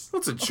wound? Yes. Well,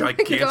 it's a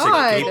gigantic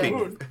God.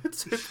 gaping.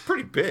 It's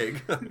pretty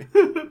big.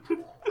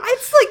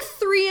 It's like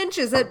 3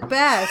 inches at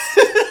best.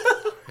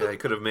 Yeah, he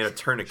could have made a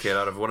tourniquet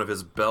out of one of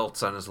his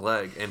belts on his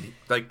leg, and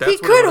that's He what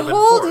it could would have been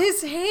hold for.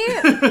 his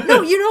hand.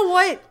 No, you know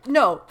what?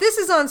 No, this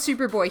is on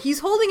Superboy. He's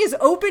holding his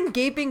open,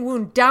 gaping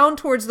wound down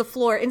towards the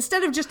floor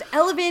instead of just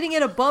elevating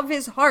it above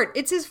his heart.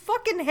 It's his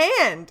fucking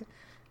hand.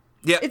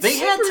 Yeah, It's They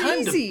had super time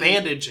easy. to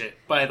bandage it,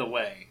 by the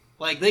way.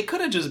 They could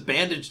have just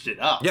bandaged it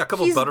up. yeah, a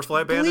couple He's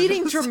butterfly bandages.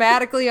 bleeding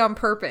dramatically on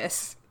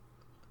purpose.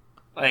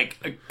 Like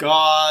a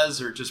gauze,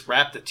 or just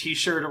wrapped a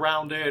t-shirt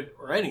around it,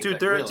 or anything. Dude,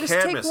 they're really. at Just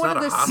take Cadmus, one not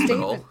of a the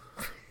hospital.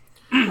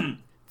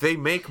 They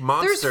make There's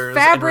monsters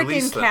fabric and in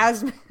release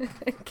them.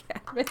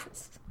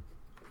 Cadmus.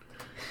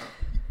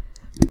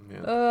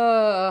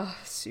 Yeah.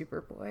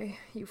 Superboy,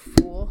 you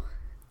fool.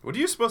 What are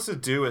you supposed to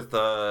do with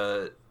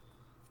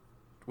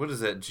what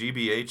is that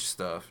GBH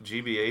stuff?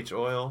 GBH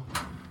oil?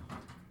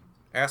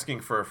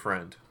 Asking for a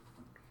friend.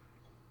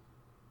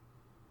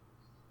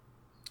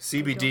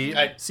 CBD?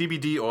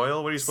 CBD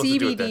oil? What are you supposed to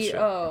do with that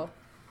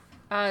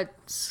shit?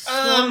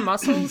 Sore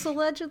muscles,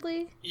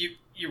 allegedly?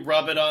 You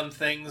rub it on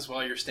things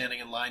while you're standing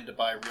in line to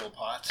buy real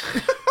pot.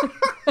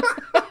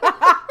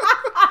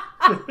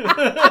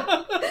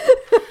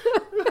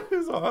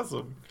 It's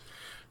awesome.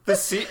 The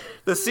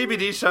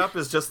CBD shop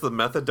is just the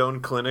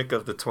methadone clinic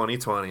of the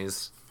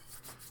 2020s.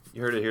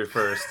 You heard it here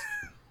first.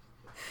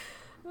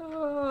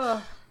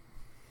 Oh.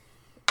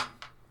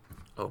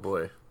 Oh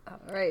boy. All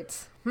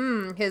right.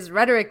 His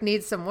rhetoric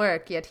needs some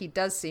work, yet he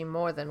does seem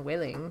more than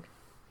willing.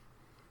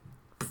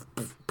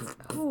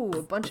 Ooh,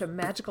 a bunch of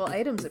magical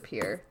items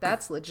appear.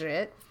 That's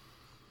legit.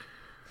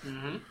 You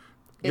have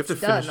It's to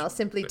done. finish- I'll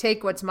simply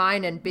take what's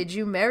mine and bid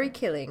you merry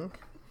killing.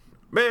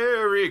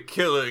 Merry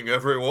killing,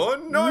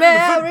 everyone! I'm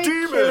Merry the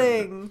demon!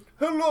 killing!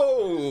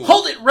 Hello!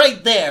 Hold it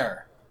right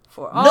there.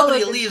 For all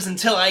Nobody of it- leaves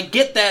until I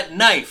get that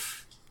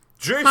knife.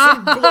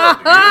 Jason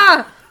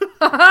Blood!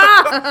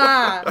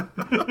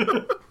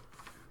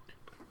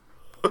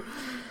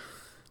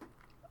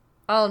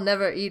 I'll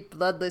never eat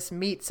bloodless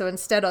meat, so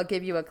instead I'll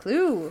give you a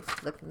clue.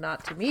 Look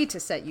not to me to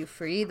set you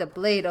free. The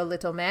blade, O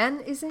little man,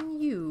 is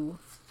in you.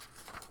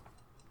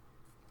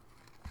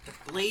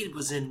 The blade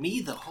was in me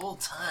the whole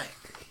time.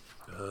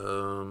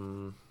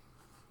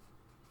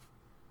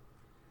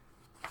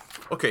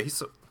 Okay,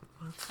 so...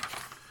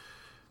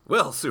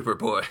 Well,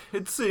 Superboy,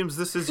 it seems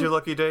this is your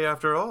lucky day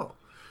after all.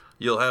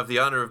 You'll have the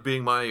honor of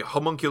being my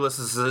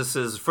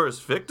homunculus's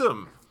first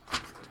victim.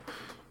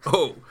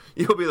 Oh,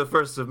 you'll be the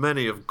first of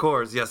many, of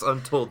course. Yes,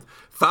 untold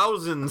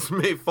thousands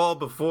may fall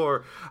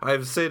before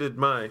I've sated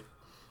my...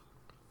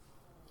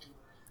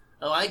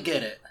 Oh, I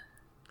get it.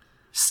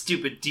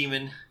 Stupid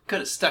demon. Could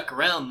have stuck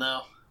around,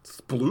 though.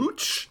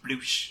 Splooch?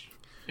 Bloosh.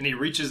 And he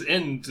reaches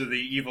into the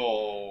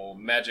evil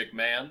magic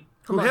man.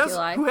 Who has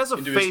a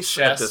Into his face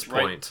chest, at this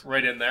point?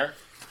 Right in there.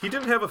 He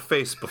didn't have a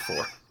face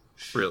before,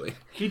 really.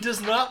 He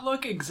does not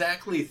look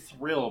exactly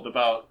thrilled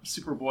about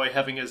Superboy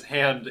having his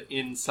hand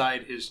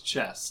inside his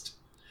chest.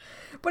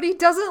 But he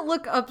doesn't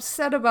look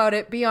upset about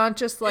it beyond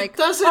just like, It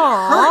doesn't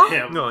 "Aw." hurt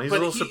him. No, he's a but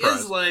little he surprised.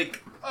 is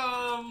like,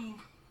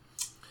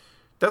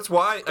 That's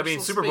why, I mean,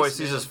 Personal Superboy space,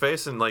 sees man. his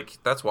face and, like,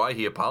 that's why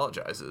he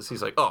apologizes.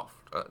 He's like, oh,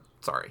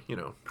 sorry, you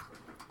know.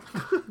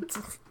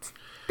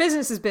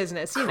 Business is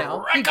business, you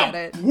know. You get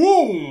it.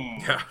 Boom!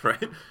 Yeah,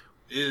 right?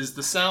 Is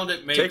the sound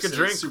it makes Take a as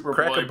drink, Superboy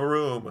crack a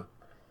broom.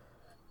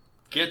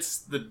 gets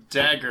the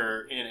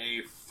dagger in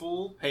a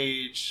full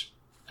page.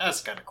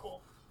 That's kind of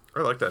cool.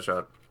 I like that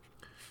shot.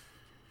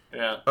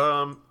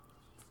 Yeah.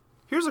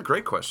 Here's a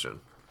great question.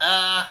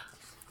 Uh,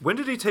 When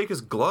did he take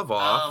his glove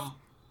off um,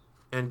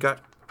 and got...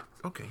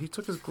 Okay, he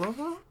took his glove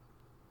off?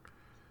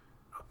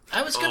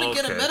 I was gonna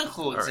get a Okay.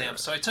 medical All exam, right.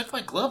 so I took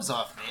my gloves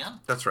off, man.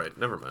 That's right,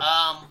 never mind.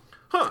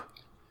 Huh.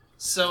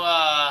 So,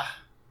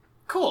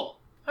 cool.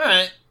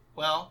 Alright,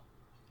 well,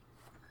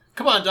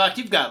 come on, Doc,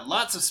 you've got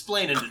lots of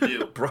splaining to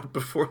do. Brought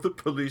before the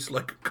police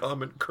like a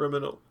common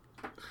criminal.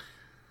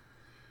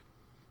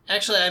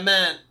 Actually, I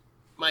meant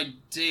my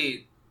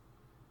date.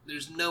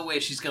 There's no way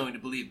she's going to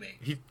believe me.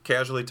 He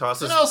casually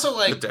tosses But also,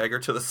 like- the dagger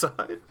to the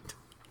side.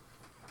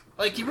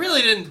 Like, you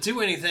really didn't do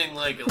anything,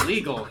 like,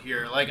 illegal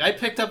here. Like, I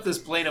picked up this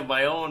blade of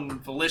my own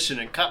volition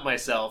and cut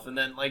myself, and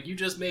then, like, you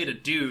just made a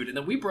dude, and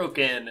then we broke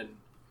in and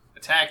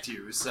attacked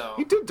you, so...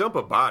 He did dump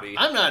a body.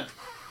 I'm not...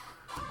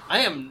 I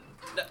am...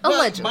 Well,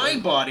 Allegedly. my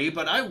body,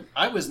 but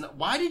I was not...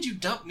 Why did you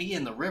dump me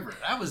in the river?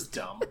 That was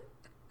dumb.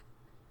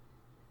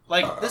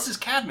 Like, this is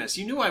Cadmus.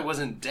 You knew I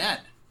wasn't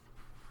dead.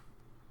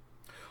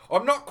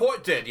 I'm not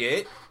quite dead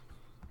yet.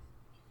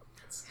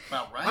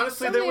 About right?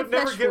 Honestly, Only they a would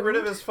never flesh get rid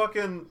of wound. his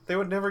fucking... They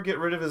would never get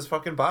rid of his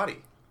fucking body.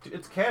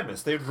 It's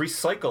Cadmus. They'd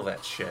recycle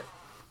that shit.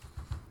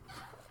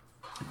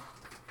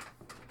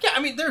 Yeah,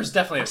 I mean, there's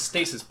definitely a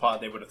stasis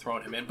pod they would have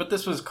thrown him in, but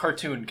this was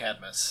cartoon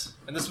Cadmus.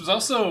 And this was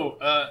also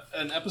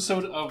an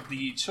episode of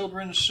the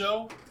children's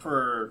show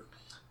for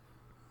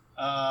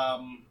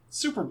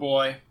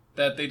Superboy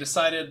that they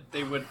decided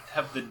they would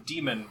have the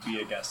demon be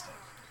a guest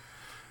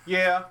in.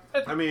 Yeah,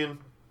 I mean,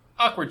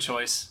 Awkward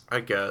choice, I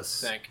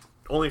guess. I think.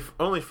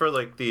 Only for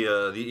like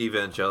the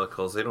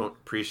evangelicals. They don't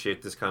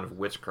appreciate this kind of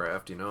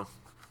witchcraft, you know.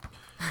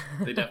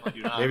 They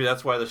definitely do not. Maybe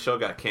that's why the show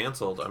got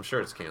canceled. I'm sure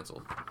it's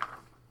canceled.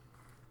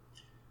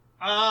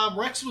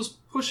 Rex was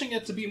pushing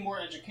it to be more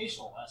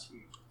educational last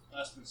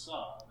we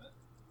saw of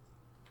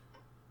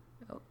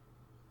it.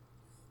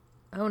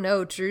 Oh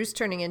no, Drew's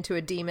turning into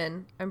a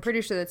demon. I'm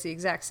pretty sure that's the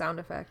exact sound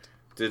effect.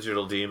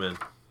 Digital demon.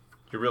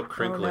 You're real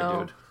crinkly,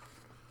 no. dude.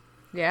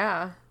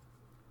 Yeah.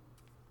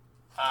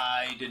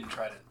 I didn't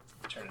try to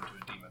turn into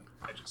a demon.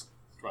 I just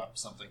dropped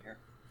something here.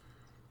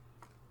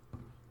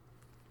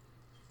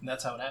 And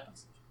that's how it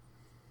happens.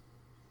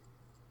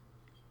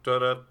 Da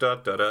da da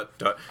da da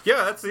da.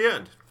 Yeah, that's the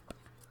end.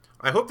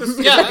 I hope this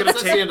isn't Yeah, gonna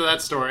that's the take. end of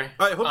that story.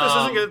 I hope this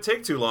isn't going to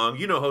take too long.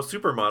 You know how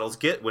supermodels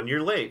get when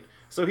you're late.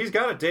 So he's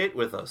got a date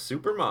with a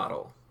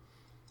supermodel.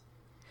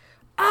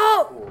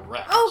 Oh,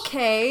 Correct.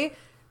 okay.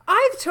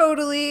 I've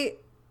totally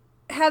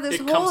had this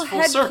It whole comes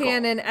full circle.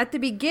 headcanon at the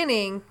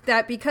beginning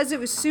that because it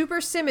was super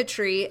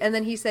symmetry, and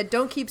then he said,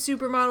 don't keep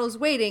supermodels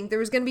waiting, there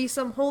was going to be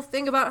some whole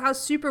thing about how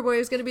Superboy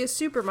was going to be a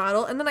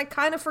supermodel, and then I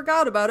kind of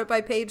forgot about it by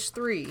page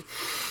 3.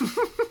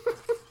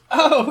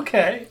 Oh,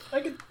 okay.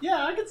 I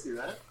could see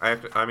that.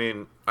 I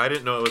mean, I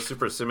didn't know it was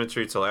super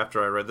symmetry till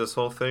after I read this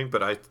whole thing,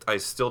 but I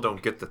still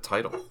don't get the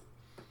title.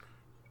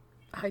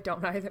 I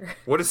don't either.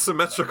 What is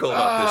symmetrical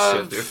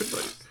about this shit,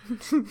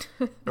 dude?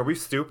 Like, are we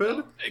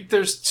stupid?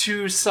 There's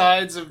two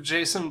sides of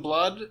Jason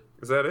Blood.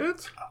 Is that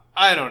it?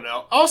 I don't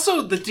know.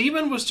 Also, the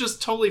demon was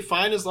just totally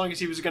fine as long as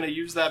he was going to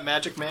use that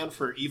magic man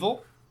for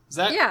evil. Is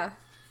that? Yeah.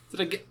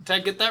 Did I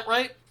get that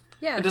right?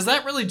 Yeah. And does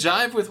that really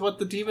jive with what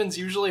the demon's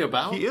usually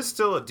about? He is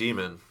still a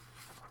demon.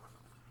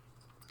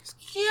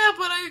 Yeah,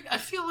 but I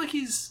feel like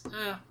he's...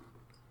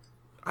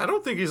 I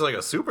don't think he's like a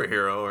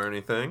superhero or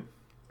anything.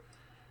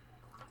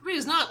 I mean,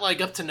 he's not, like,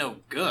 up to no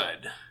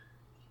good.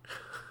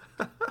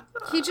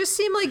 He just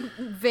seemed like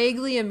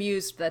vaguely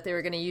amused that they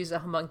were going to use a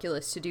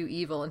homunculus to do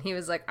evil, and he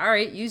was like, all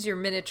right, use your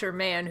miniature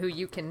man who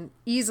you can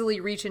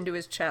easily reach into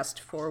his chest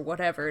for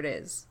whatever it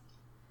is.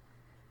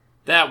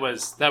 That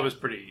was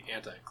pretty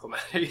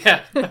anticlimactic.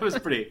 Yeah, that was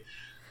pretty...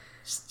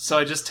 So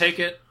I just take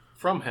it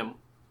from him.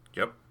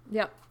 Yep.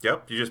 Yep.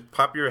 Yep. You just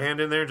pop your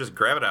hand in there and just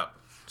grab it out.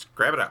 Just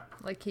grab it out.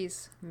 Like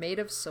he's made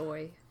of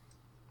soy.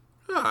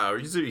 Ah,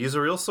 he's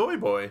a real soy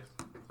boy.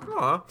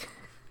 Aw.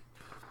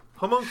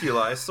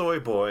 Homunculi, soy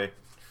boy.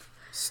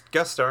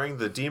 Guest starring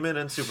the Demon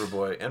and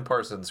Superboy and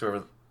Parsons, whoever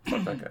the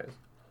fuck that guy is.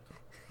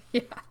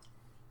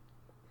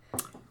 Yeah.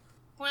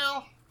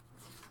 Well...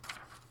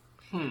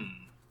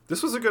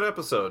 This was a good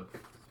episode.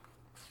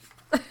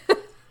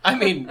 I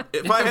mean,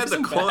 If I had the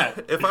wasn't clone,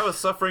 bad. if I was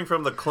suffering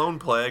from the clone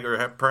plague,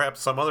 or perhaps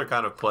some other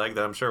kind of plague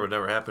that I'm sure would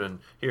never happen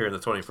here in the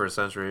 21st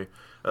century,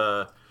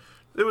 it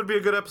would be a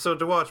good episode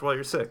to watch while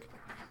you're sick.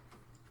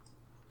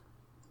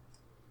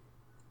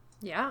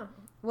 Yeah.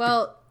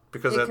 Well,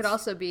 Because it could that's-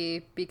 also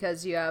be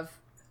because you have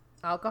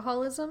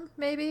alcoholism,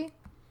 maybe,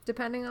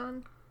 depending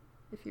on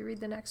if you read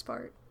the next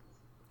part.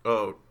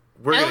 Oh,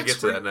 we're gonna Alex, get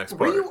to that next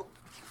were part.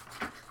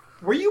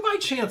 Were you by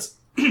chance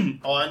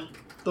on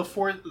the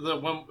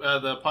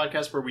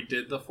podcast where we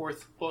did the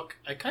fourth book?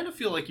 I kind of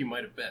feel like you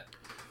might have been.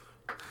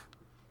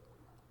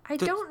 I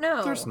don't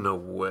know. There's no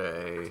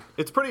way.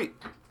 It's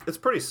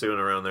pretty soon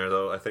around there,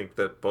 though. I think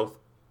that both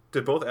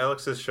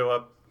Alexes show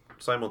up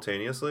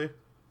simultaneously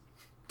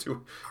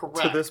to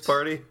this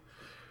party.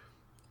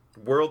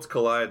 Worlds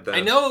collide. Then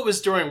I know it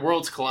was during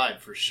Worlds Collide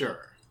for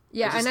sure.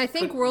 Yeah, I just and I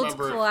think couldn't Worlds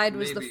remember if Collide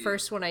was the maybe-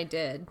 first one I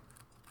did.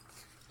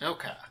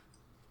 Okay.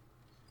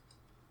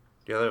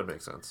 Yeah, that would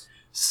make sense.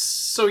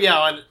 So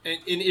yeah,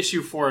 in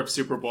issue 4 of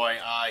Superboy,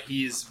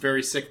 he's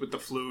very sick with the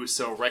flu,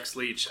 so Rex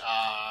Leach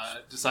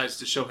decides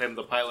to show him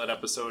the pilot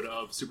episode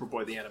of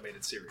Superboy the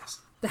Animated Series.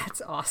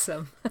 That's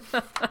awesome.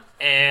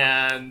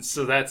 And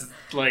so that's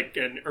like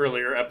an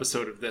earlier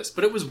episode of this.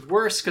 But it was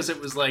worse because it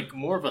was like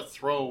more of a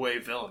throwaway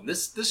villain.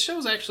 This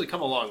show's actually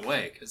come a long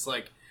way because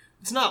like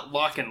it's not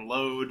lock and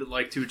load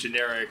like two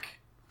generic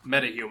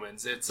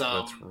metahumans. It's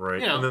That's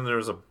right. You know, And then there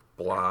was a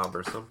blob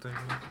or something.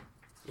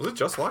 Was it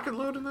just lock and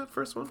load in that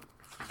first one?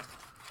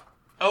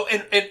 oh,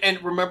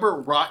 and remember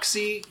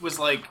Roxy was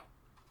like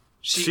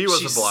She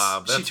was a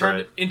blob, she that's turned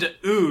right. into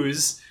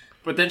ooze,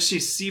 but then she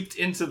seeped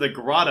into the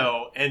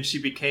grotto and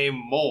she became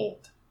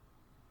mold.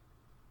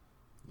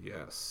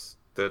 Yes.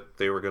 That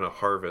they were going to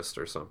harvest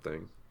or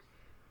something.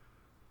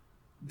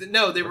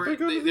 No, they What were they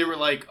gonna they do? were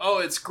like, oh,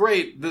 it's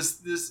great.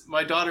 This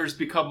my daughter's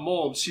become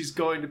mold. She's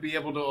going to be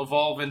able to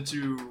evolve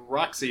into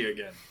Roxy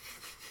again.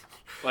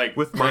 Like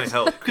With my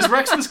help. because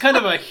Rex was kind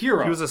of a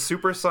hero. He was a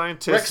super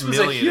scientist Rex was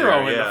a millionaire.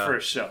 hero in yeah. the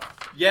first show.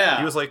 Yeah,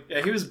 He was like-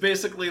 yeah, he was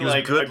basically He was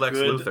like good a Lex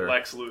good Luthor.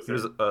 Lex Luthor. He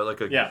was like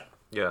a... yeah.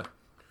 Yeah.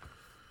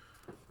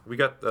 We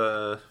got,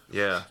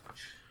 yeah.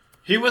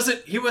 He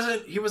wasn't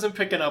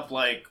picking up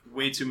like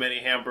way too many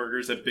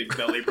hamburgers at Big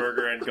Belly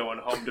Burger and going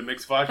home to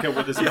mix vodka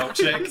with his He's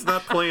milkshake.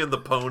 not playing the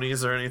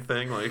ponies or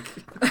anything, like...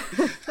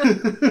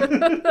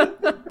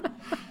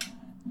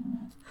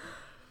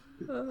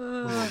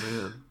 Oh,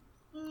 man.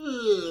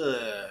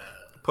 Ugh.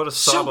 Put a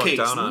sawbuck Showcase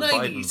down on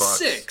Biden bucks.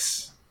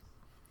 96.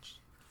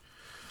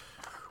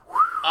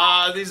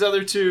 These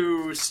other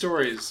two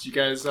stories, you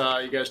guys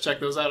check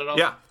those out at all?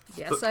 Yeah.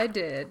 Yes, I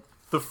did.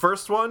 The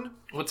first one...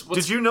 What's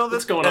Did you know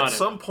what's that going at on in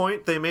some it?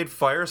 point they made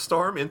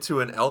Firestorm into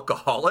an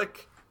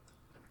alcoholic?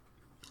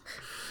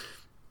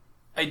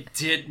 I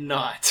did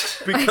not.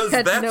 Because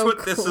had that's no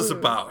what this is clue.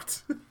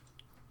 about.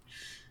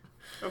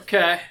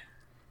 Okay.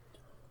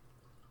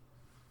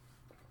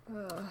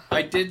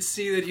 I did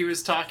see that he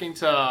was talking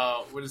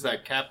to what is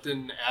that,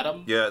 Captain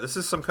Adam? Yeah, this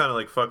is some kind of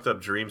like fucked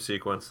up dream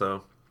sequence,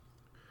 though.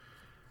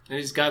 And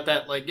he's got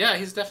that like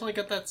he's definitely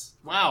got that.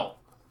 Wow,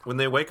 When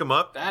they wake him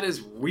up, that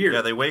is weird.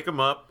 yeah, they wake him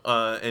up,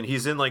 and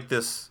he's in like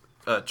this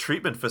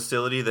treatment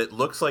facility that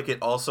looks like it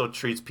also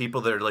treats people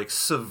that are like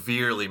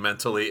severely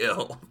mentally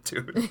ill,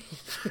 dude.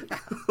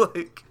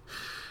 Like,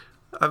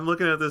 I'm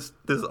looking at this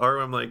art,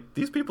 I'm like,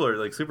 these people are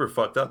like super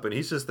fucked up, and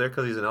he's just there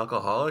because he's an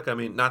alcoholic. I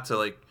mean, not to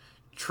like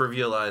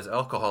trivialize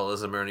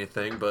alcoholism or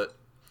anything, but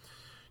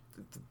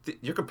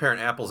you're comparing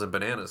apples and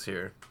bananas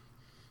here.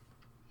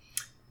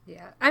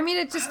 Yeah. I mean,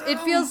 it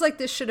feels like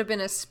this should have been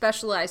a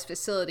specialized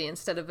facility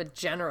instead of a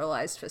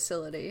generalized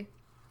facility.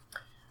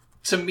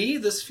 To me,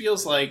 this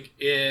feels like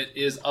it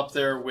is up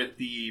there with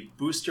the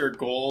Booster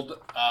Gold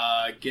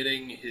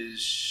getting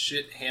his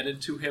shit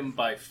handed to him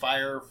by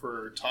fire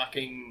for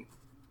talking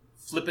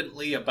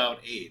flippantly about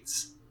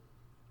AIDS.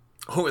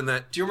 Oh, and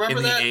that. Do you remember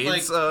in the that?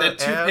 AIDS, Like that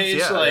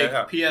 2-page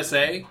ads? Yeah.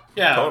 PSA?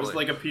 Yeah, it was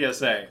Totally. like a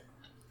PSA.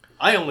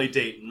 I only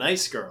date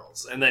nice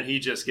girls, and then he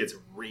just gets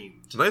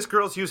reamed. Nice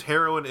girls use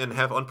heroin and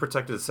have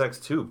unprotected sex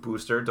too,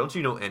 Booster. Don't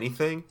you know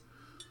anything?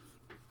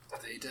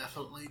 They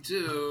definitely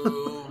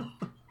do.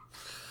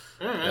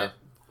 All right. Yeah.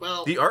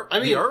 Well, The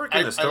artwork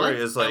in the story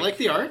is like I like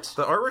the art.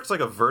 The artwork's like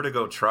a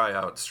Vertigo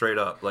tryout, straight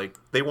up. Like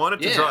they wanted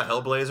to draw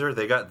Hellblazer,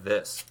 they got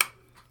this,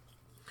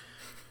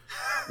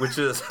 which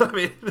is, I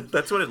mean,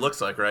 that's what it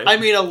looks like, right? I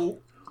mean,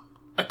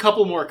 a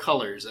couple more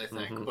colors, I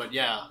think, but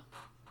yeah,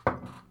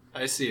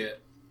 I see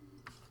it.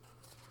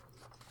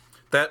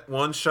 That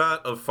one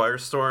shot of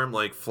Firestorm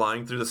like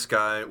flying through the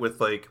sky with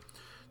like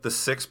the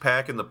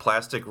 6-pack and the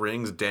plastic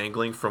rings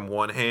dangling from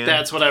one hand.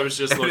 That's what I was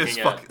just looking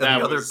at. And the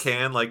other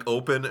can like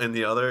open, and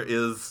the other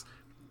is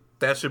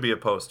that should be a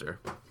poster.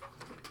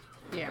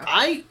 Yeah.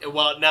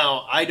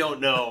 Now I don't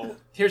know.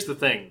 Here's the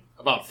thing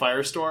about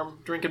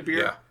Firestorm drinking beer.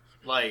 Yeah.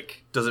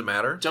 Like, does it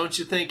matter? Don't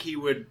you think he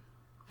would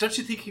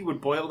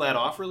boil that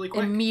off really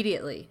quick?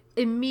 Immediately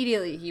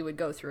he would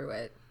go through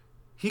it.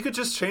 He could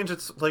just change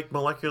its like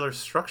molecular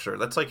structure.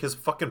 That's like his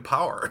fucking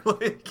power.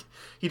 Like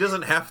he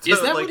doesn't have to.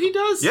 Is that like, what he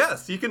does?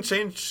 Yes, he can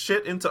change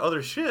shit into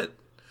other shit.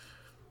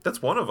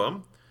 That's one of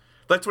them.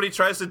 That's what he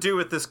tries to do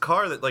with this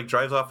car that like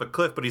drives off a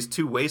cliff, but he's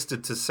too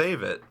wasted to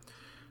save it.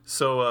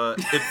 So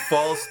it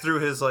falls through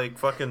his like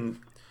fucking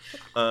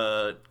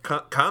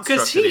construct.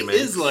 Because he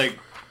is like.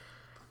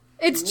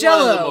 It's One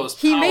of the Jell-O. most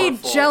He made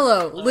powerful.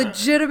 Jell-O.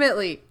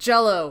 Legitimately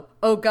Jell-O.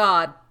 Oh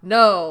God,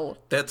 no.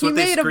 That's he what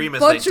they made scream a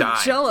as they bunch die.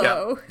 of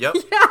Jell-O. Yep.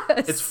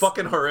 Yes. It's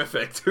fucking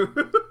horrific,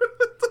 dude.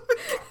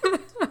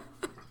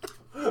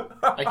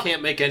 I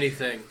can't make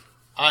anything.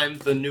 I'm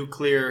the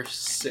nuclear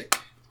sick.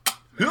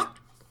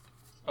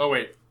 Oh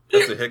wait.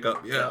 That's a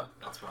hiccup. Yeah.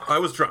 That's fine. I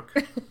was drunk,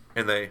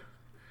 and they.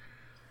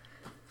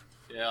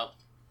 Yeah.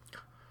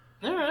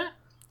 All right.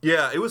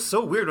 Yeah, it was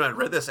so weird when I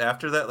read this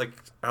after that. Like,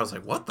 I was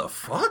like, what the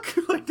fuck?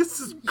 Like, this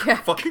is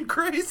fucking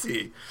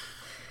crazy.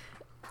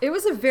 It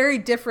was a very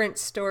different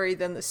story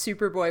than the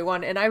Superboy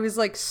one, and I was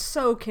like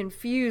so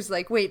confused.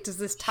 Like, wait, does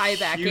this tie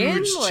back in?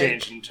 Huge Like,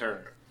 change in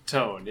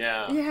tone.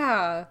 Yeah.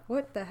 yeah.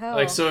 What the hell?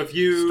 Like, so if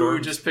you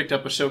Storm. just picked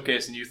up a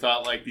showcase and you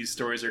thought like these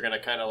stories are gonna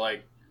kind of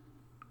like,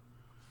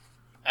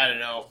 I don't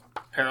know,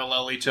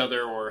 parallel each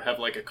other or have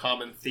like a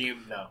common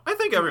theme, no. I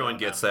think everyone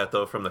gets that,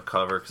 though, from the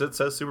cover, because it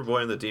says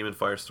Superboy and the Demon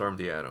Firestorm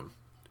the Atom.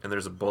 And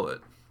there's a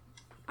bullet.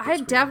 I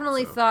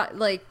definitely thought,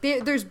 like,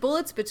 there's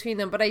bullets between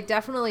them, but I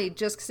definitely,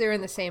 just because they're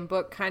in the same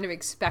book, kind of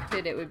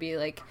expected it would be,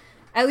 like,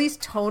 at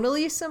least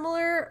tonally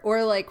similar,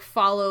 or, like,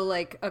 follow,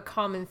 like, a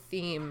common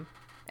theme.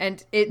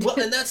 And it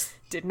And that's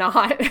did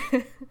not.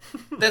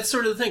 that's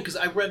sort of the thing, because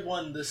I read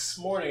one this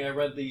morning. I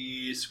read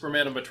the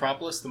Superman of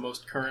Metropolis, the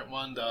most current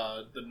one,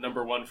 the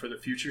number one for the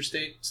Future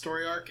State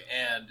story arc,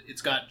 and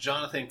it's got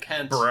Jonathan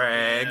Kent.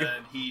 Brag.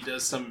 And he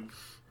does some...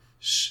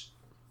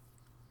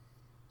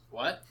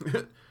 What?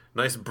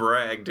 Nice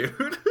brag,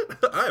 dude.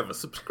 I have a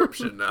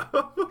subscription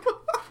now.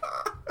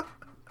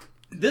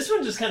 This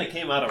one just kind of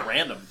came out of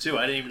random, too.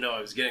 I didn't even know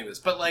I was getting this.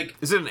 But, like...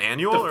 Is it an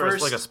annual, or is it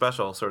first- like a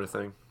special sort of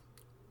thing?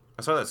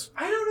 I saw this.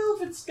 I don't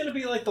know if it's going to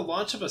be, like, the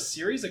launch of a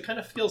series. It kind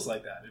of feels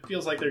like that. It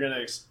feels like they're going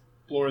to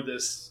explore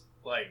this,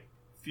 like,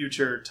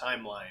 future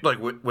timeline. Like,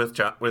 with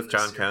John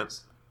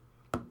Kent.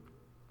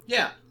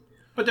 Yeah.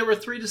 But there were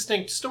 3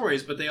 distinct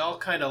stories, but they all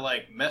kind of,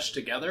 like, meshed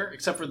together,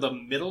 except for the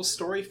middle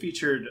story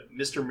featured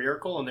Mr.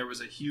 Miracle, and there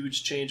was a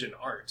huge change in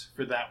art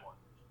for that one.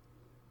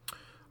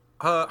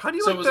 How do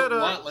you So like it was that? a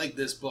lot like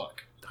this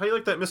book. How do you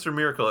like that Mr.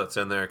 Miracle that's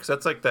in there? Because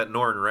that's like that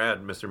Norrin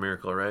Rad Mr.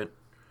 Miracle, right?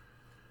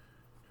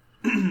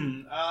 So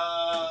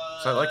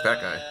I like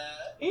that guy.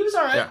 He was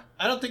alright. Yeah.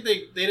 I don't think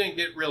they didn't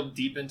get real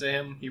deep into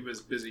him. He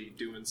was busy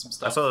doing some I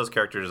stuff. saw those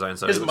character designs.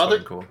 So His it was mother-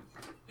 fucking cool.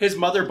 His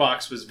mother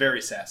box was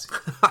very sassy.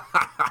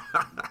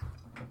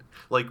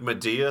 Like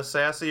Medea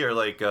sassy, or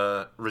like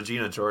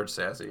Regina George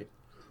sassy?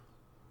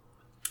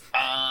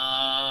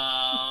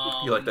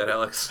 You like that,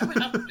 Alex?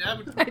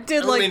 I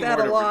did like lean that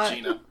more a to lot.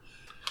 Regina.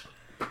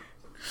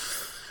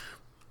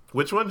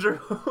 Which one, Drew?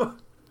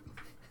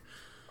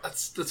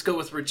 Let's go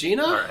with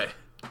Regina. All right.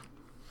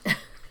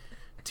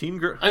 Teen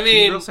Girl. I Teen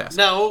mean, Girl sassy.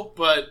 no,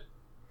 but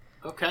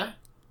okay.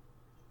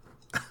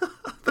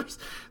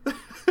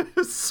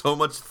 There's so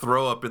much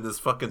throw up in this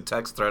fucking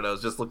text thread. I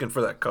was just looking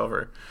for that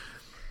cover.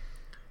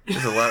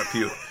 There's a lot of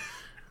puke.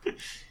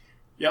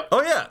 Yep.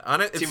 Oh yeah,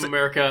 on it. Team It's,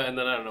 America, and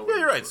then I don't know. yeah,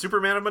 you're right.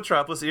 Superman of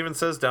Metropolis even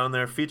says down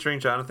there, featuring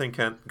Jonathan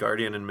Kent,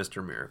 Guardian, and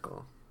Mr.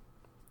 Miracle.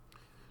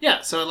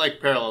 Yeah, so it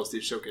like parallels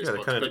these showcase Yeah, they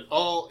books, kinda but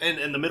all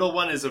and the middle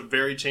one is a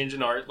very change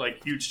in art,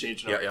 like huge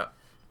change in Yeah, art. yeah.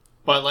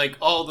 But like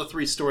all the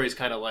 3 stories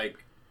kind of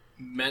like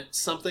meant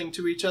something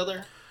to each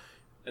other.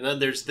 And then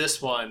there's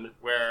this one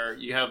where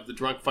you have the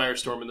drunk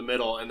Firestorm in the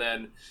middle, and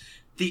then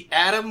the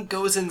Atom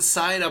goes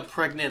inside a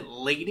pregnant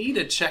lady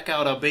to check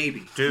out a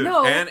baby. Dude,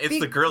 No, and it's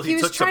the girl he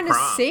was took to trying prom.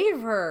 to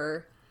save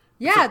her.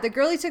 Yeah, the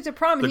girl he took to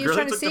prom, and The he was girl he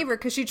trying to took to- save her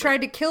because she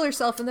tried to kill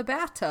herself in the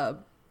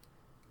bathtub.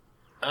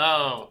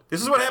 Oh.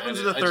 This is what okay, happens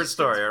in the I third just-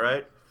 story, all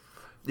right?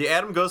 The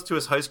Atom goes to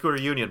his high school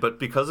reunion, but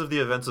because of the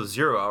events of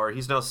Zero Hour,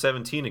 he's now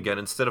 17 again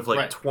instead of like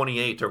Right.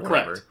 28 or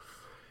whatever. Correct.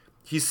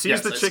 He sees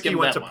Yes, the I chick he skimmed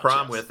went that to much,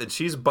 prom yes. with, and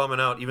she's bumming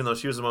out, even though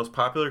she was the most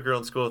popular girl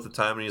in school at the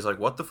time. And he's like,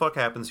 "What the fuck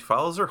happens?" He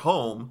follows her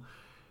home,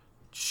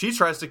 She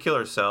tries to kill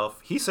herself.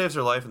 He saves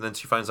her life, and then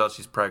she finds out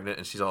she's pregnant,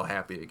 and she's all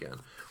happy again.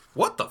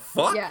 What the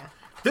fuck? Yeah.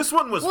 This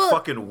one was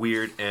fucking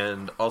weird,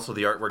 and also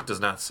the artwork does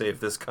not save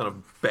this kind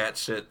of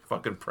batshit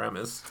fucking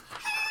premise.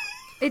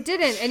 It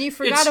didn't, and you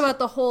forgot about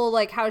the whole,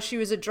 like, how she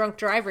was a drunk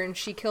driver and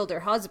she killed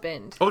her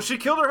husband. Oh, she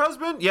killed her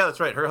husband? Yeah, that's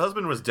right. Her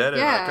husband was dead in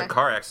like a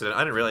car accident. I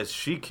didn't realize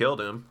she killed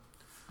him.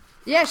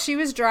 Yeah, she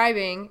was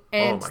driving,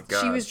 and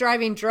she was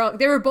driving drunk.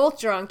 They were both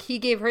drunk. He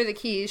gave her the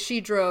keys. She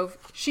drove.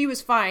 She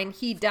was fine.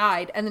 He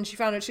died, and then she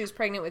found out she was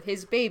pregnant with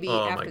his baby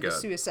after the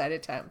suicide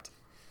attempt.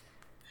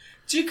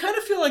 Do you kind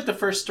of feel like the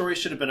first story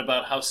should have been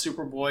about how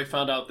Superboy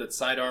found out that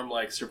Sidearm,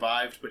 like,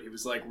 survived, but he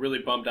was, like, really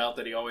bummed out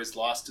that he always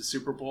lost to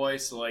Superboy,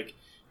 so, like,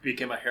 he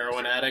became a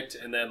heroin addict,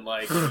 and then,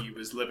 like, he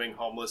was living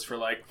homeless for,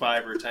 like,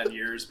 5 or 10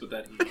 years, but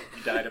then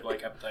he died of,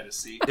 like, hepatitis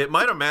C. It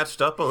might have matched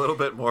up a little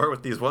bit more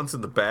with these ones in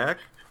the back.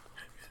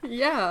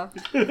 Yeah.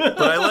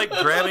 But I like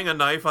grabbing a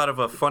knife out of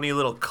a funny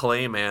little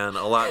clay man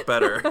a lot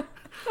better. and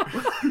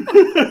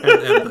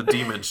the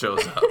demon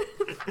shows up.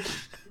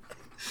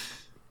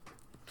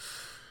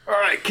 All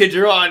right, kid,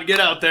 you're on. Get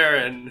out there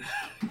and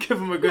give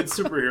him a good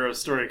superhero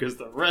story, because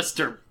the rest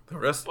are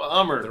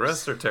bummers. The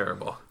rest are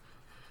terrible.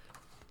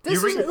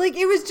 This was, like,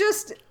 it was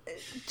just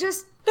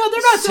no,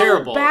 they're not so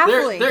terrible.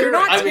 Baffling. They're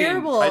not I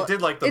terrible. I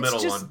did like the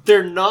middle one.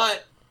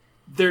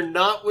 They're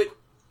not what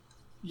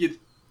you...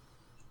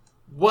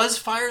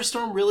 Was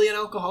Firestorm really an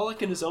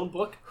alcoholic in his own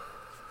book?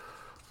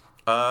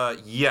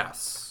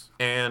 Yes.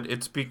 And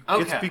it's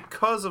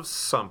because of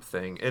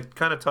something. It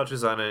kind of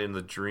touches on it in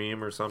the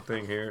dream or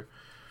something here.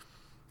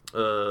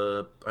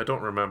 I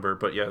don't remember,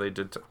 but yeah, they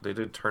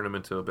did turn him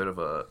into a bit of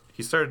a...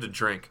 He started to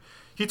drink.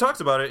 He talks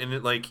about it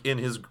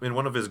in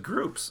one of his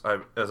groups,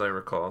 as I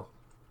recall.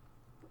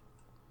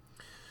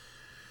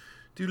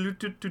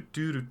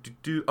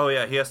 Oh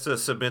yeah, he has to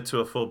submit to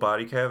a full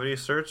body cavity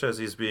search as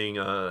he's being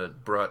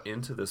brought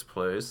into this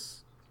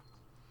place.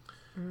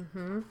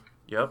 Mm-hmm.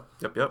 Yep.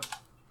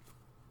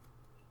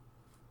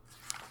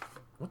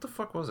 What the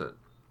fuck was it?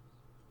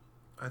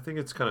 I think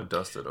it's kind of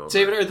dusted over.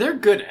 David, are there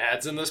good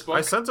ads in this book?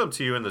 I sent them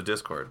to you in the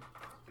Discord.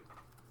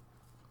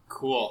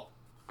 Cool.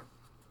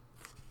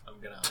 I'm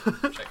gonna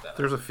check that out.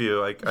 There's a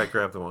few. I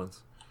grabbed the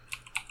ones.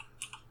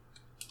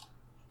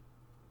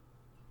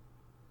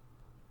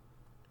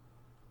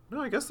 No,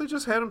 I guess they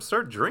just had him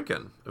start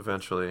drinking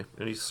eventually.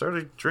 And he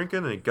started drinking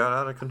and he got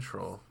out of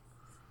control.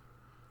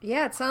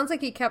 Yeah, it sounds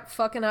like he kept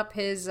fucking up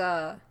his,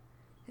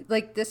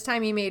 like, this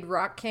time he made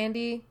rock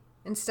candy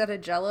instead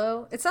of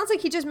Jell-O. It sounds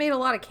like he just made a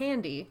lot of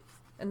candy,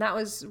 and that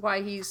was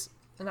why he's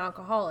an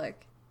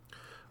alcoholic.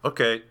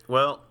 Okay,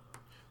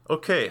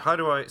 how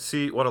do I...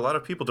 See, what a lot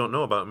of people don't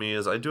know about me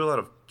is I do a lot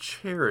of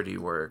charity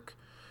work.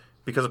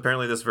 Because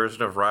apparently this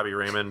version of Robbie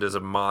Raymond is a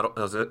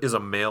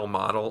male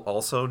model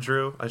also,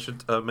 Drew, I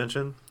should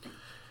mention.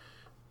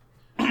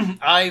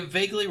 I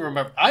vaguely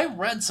remember. I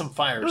read some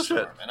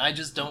Firestorm, and I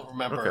just don't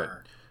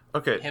remember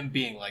him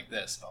being like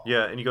this. Though.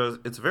 Yeah, and he goes,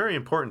 it's very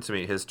important to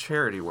me, his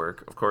charity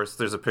work. Of course,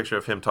 there's a picture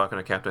of him talking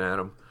to Captain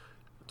Atom.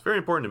 It's very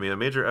important to me. A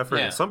major effort,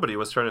 and somebody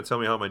was trying to tell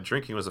me how my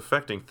drinking was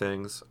affecting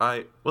things.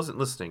 I wasn't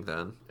listening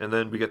then. And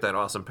then we get that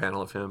awesome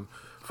panel of him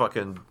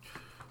fucking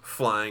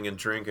flying and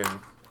drinking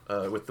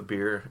with the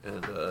beer.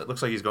 And it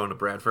looks like he's going to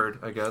Bradford,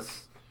 I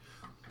guess.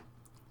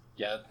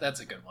 Yeah, that's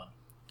a good one.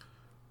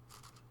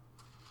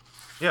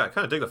 Yeah, I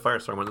kind of dig the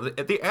Firestorm one.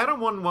 The Atom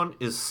one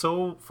is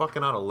so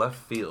fucking out of left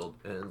field,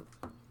 and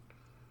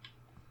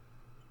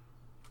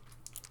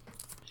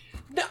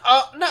no,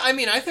 I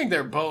mean, I think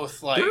they're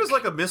both like. There's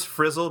like a Miss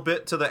Frizzle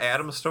bit to the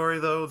Atom story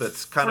though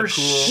that's kind of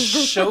cool.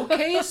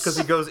 Showcase because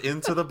he goes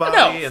into the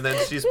body and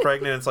then she's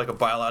pregnant. It's like a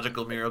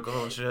biological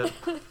miracle and shit.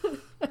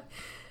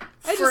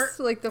 I just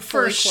like the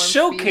for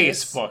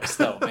showcase fetus. books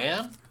though,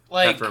 man.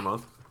 Like after a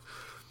month,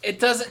 it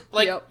doesn't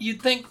like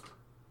you'd think.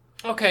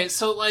 Okay,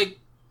 so like.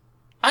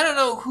 I don't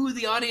know who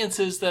the audience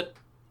is that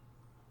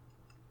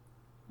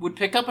would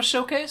pick up a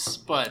showcase,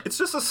 but it's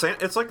just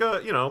it's like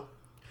a, you know,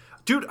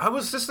 dude. I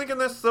was just thinking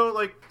this though,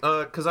 like,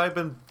 because I've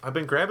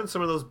been grabbing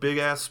some of those big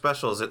ass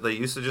specials that they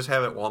used to just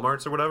have at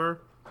Walmart's or whatever,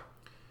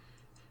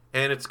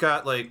 and it's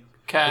got like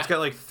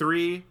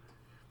 3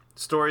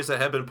 stories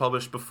that have been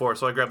published before.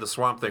 So I grabbed the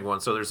Swamp Thing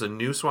one. So there's a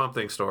new Swamp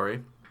Thing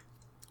story,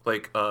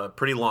 like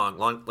pretty long,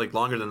 like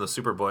longer than the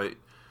Superboy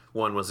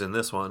one was in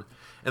this one,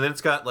 and then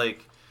it's got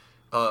like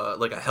a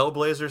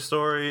Hellblazer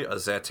story, a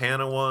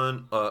Zatanna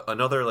one,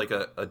 another like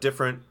a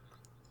different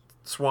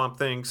Swamp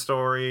Thing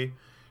story,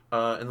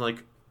 and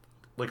like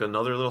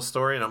another little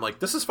story, and I'm like,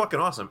 this is fucking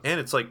awesome, and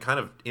it's like kind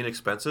of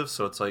inexpensive,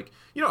 so it's like,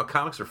 you know,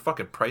 comics are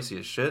fucking pricey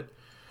as shit,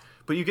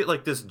 but you get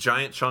like this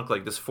giant chunk,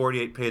 like this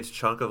 48-page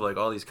chunk of like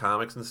all these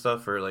comics and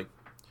stuff for like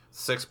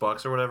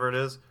 $6 or whatever it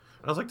is.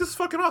 And I was like, this is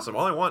fucking awesome.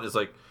 All I want is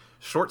like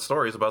short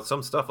stories about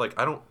some stuff. Like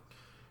I don't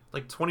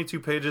like 22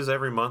 pages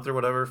every month or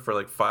whatever for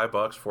like $5,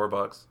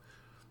 $4.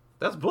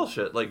 That's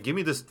bullshit. Like, give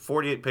me this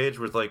 48-page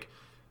with, like,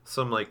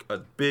 some, like, a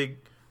big...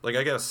 Like,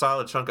 I got a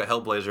solid chunk of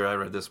Hellblazer I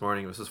read this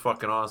morning. It was just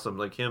fucking awesome.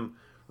 Like, him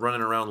running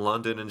around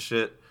London and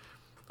shit.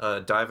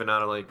 Diving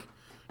out of, like,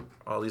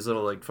 all these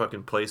little like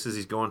fucking places.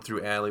 He's going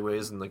through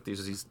alleyways and like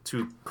these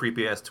two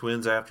creepy ass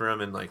twins after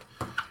him, and like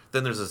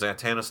then there's a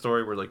Zatanna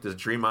story where like this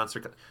dream monster.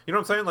 You know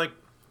what I'm saying? Like,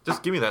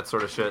 just give me that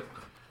sort of shit.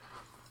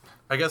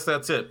 I guess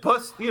that's it.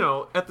 Plus, you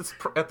know, at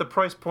the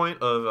price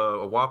point of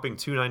a whopping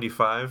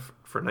 $2.95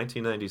 for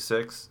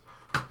 1996,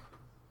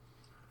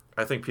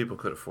 I think people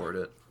could afford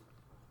it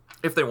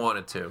if they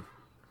wanted to.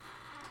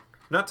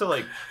 Not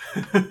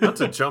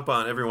to jump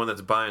on everyone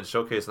that's buying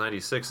Showcase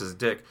 96's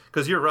dick,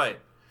 because you're right.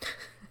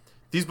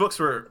 These books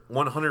were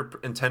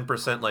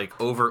 110%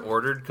 like over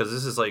ordered, because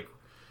this is like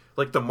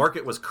the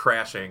market was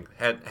crashing,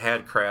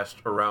 had crashed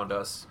around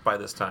us by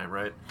this time,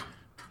 right?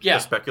 Yeah,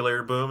 the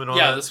speculator boom and all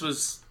that. Yeah, this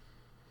was.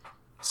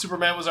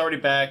 Superman was already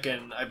back,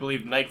 and I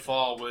believe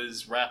Nightfall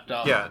was wrapped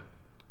up. Yeah,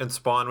 and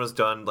Spawn was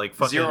done. Like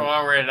fucking Zero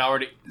Hour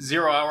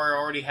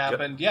already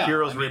happened. Yeah,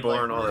 Heroes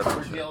Reborn, all that.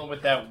 We're dealing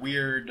with that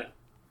weird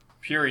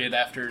period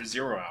after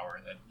 0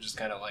 Hour that just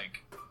kind of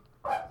like.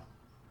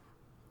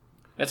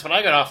 That's when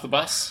I got off the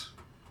bus.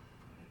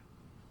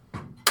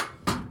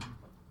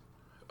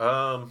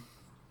 I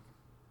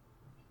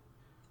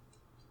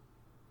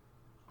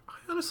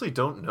honestly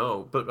don't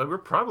know, but we're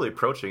probably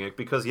approaching it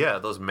because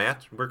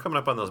we're coming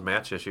up on those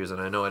match issues,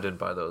 and I know I didn't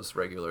buy those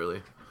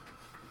regularly.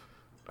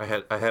 I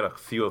had a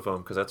few of them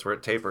because that's where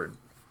it tapered.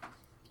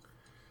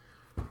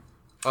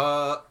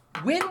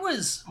 When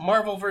was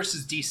Marvel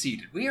versus DC?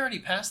 Did we already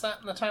pass that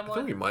in the I think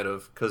we timeline? might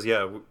have, because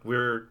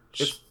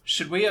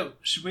Should we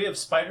have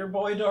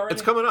Spider-Boy already?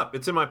 it's coming up.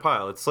 It's in my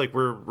pile. It's like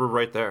we're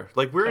right there.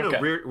 Like we're in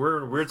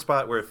a weird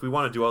spot where if we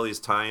want to do all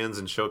these tie-ins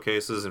and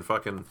showcases and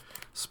fucking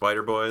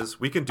Spider Boys,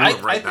 we can do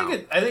them right now.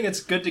 I think it's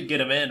good to get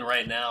them in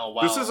right now.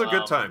 While, This is a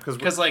good time because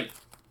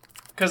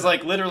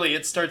literally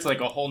it starts like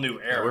a whole new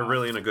era. we're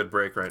really in a good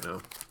break right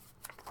now.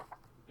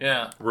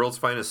 Yeah. World's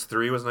Finest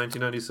 3 was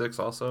 1996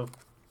 also.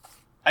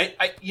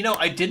 I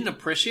didn't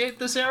appreciate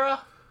this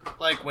era,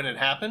 like when it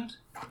happened,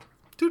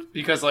 Dude.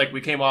 because like we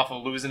came off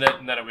of losing it,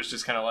 and then it was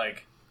just kind of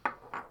like,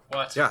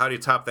 what? Yeah, how do you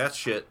top that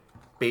shit,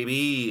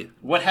 baby?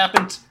 What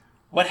happened?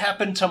 What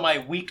happened to my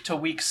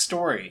week-to-week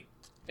story?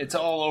 It's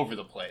all over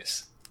the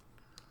place.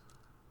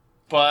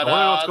 But I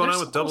want to know what's going there's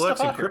on with some Double cool X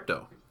stuff and out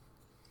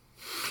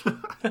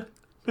here.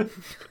 Crypto.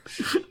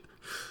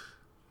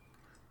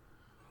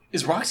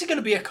 Is Roxy going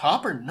to be a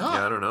cop or not?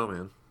 Yeah, I don't know,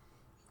 man.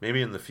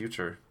 Maybe in the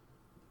future.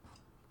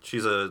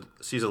 She's a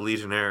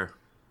Legionnaire.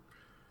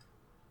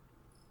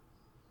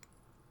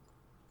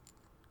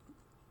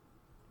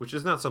 Which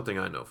is not something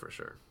I know for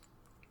sure.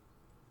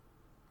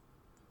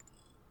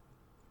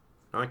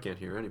 I can't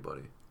hear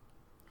anybody.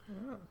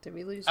 Oh, did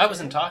we lose? I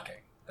wasn't talking.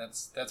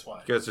 That's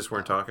why. You guys just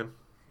weren't talking?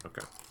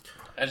 Okay.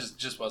 I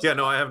just wasn't. Yeah,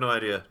 no, I have no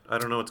idea. I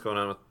don't know what's going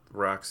on with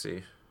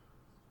Roxy.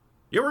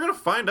 Yeah, we're going to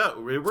find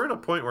out. We're at a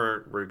point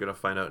where we're going to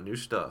find out new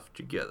stuff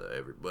together,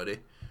 everybody.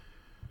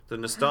 The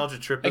nostalgia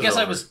trip is I guess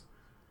over.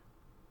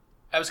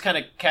 I was kind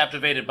of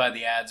captivated by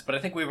the ads, but I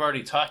think we've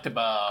already talked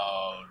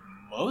about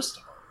most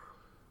of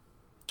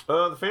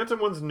them. The Phantom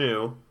one's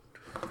new.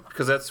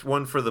 Because that's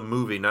one for the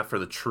movie, not for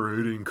the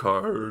trading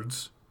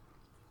cards.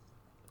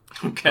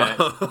 Okay.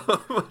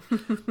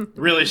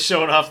 Really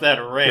showing off that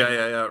ring.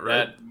 Yeah, right.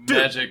 That Dude,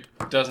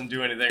 magic doesn't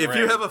do anything if right.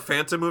 you have a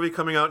Phantom movie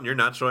coming out and you're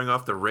not showing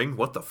off the ring,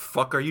 what the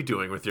fuck are you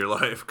doing with your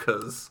life?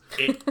 Because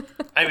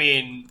I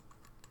mean,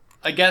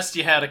 I guess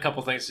you had a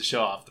couple things to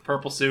show off. The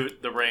purple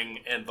suit, the ring,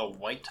 and the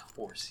white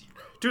horse he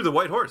rode. Dude, the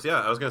white horse,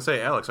 yeah. I was going to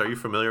say, Alex, are you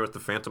familiar with the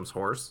Phantom's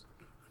horse?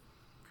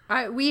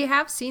 We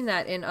have seen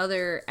that in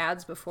other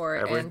ads before,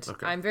 Have we? and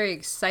Okay. I'm very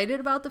excited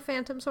about the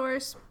Phantom's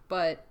horse,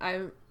 but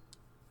I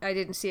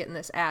didn't see it in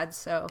this ad,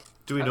 so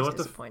Do we I know was what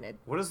disappointed.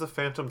 what is the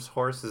Phantom's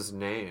horse's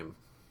name?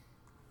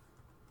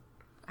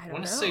 I I don't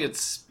want know. to say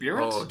it's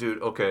Spirit. Oh,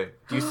 dude, okay.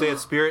 Do you say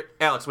it's Spirit?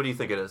 Alex, what do you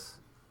think it is?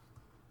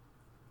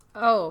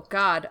 Oh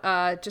God,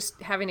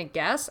 just having a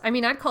guess. I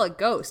mean, I'd call it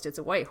Ghost. It's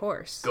a white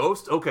horse.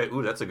 Ghost? Okay,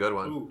 ooh, that's a good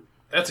one. Ooh,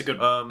 that's a good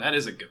one. That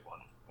is a good one.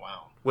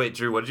 Wow. Wait,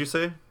 Drew, what did you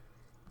say?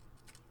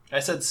 I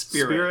said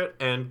Spirit.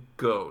 And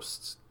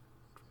Ghost.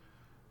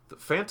 The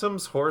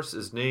Phantom's horse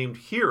is named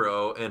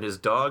Hero, and his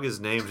dog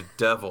is named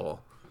Devil.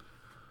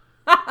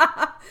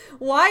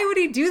 Why would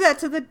he do that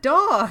to the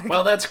dog?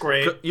 Well, that's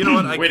great. You know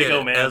what? I Way get to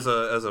go, it. man. As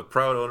a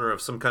proud owner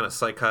of some kind of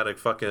psychotic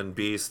fucking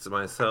beast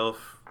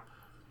myself,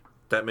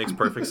 that makes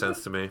perfect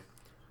sense to me.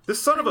 This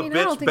son of I mean, a bitch,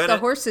 I don't think Bennett. the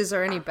horses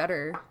are any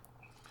better.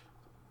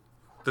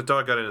 The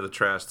dog got into the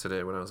trash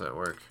today when I was at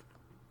work.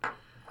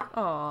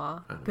 Aw,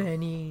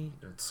 Benny.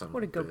 That son of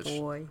What a good bitch.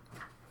 boy.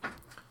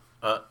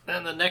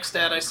 And the next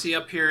ad I see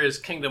up here is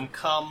Kingdom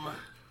Come.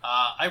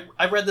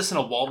 I read this in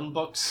a Walden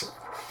Books.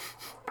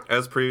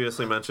 As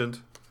previously mentioned.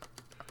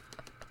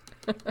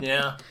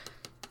 Yeah.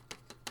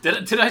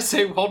 Did I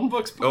say Walden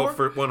Books before? Oh,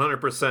 for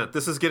 100%.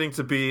 This is getting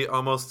to be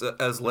almost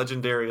as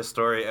legendary a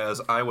story as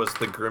I Was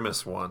the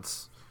Grimace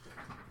once.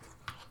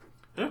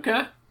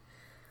 Okay.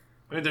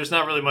 I mean, there's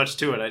not really much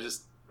to it. I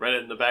just read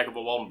it in the back of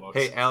a Walden Books.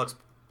 Hey, Alex,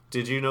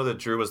 did you know that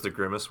Drew was the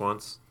Grimace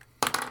once?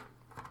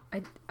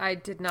 I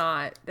did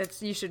not.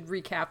 You should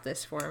recap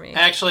this for me.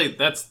 Actually,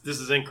 this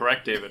is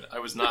incorrect, David. I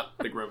was not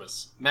the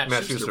Grimace. Matt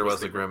Schuster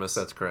was the Grimace.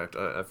 That's correct.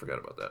 I forgot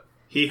about that.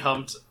 He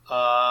humped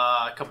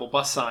a couple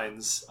bus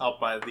signs out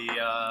by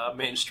the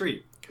main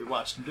street. We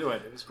watched him do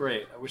it. It was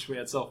great. I wish we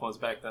had cell phones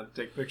back then to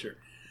take a picture.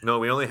 No,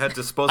 we only had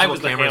disposable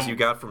the cameras you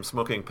got from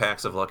smoking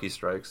packs of Lucky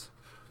Strikes.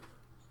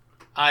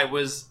 I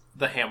was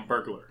the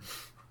Hamburglar.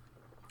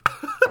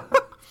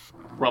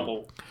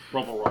 Rubble.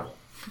 God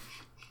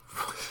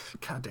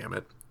damn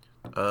it.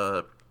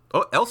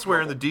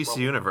 Elsewhere in the DC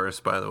universe,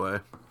 by the way,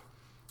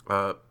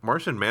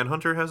 Martian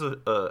Manhunter has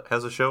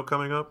a show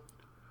coming up.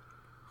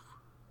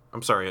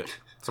 I'm sorry,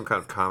 some kind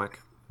of comic.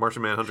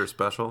 Martian Manhunter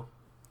special.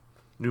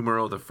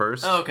 Numero the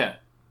first. Oh, okay.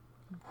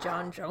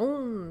 John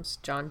Jones.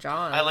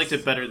 I liked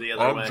it better the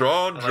other way. I'm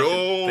John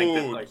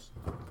Jones.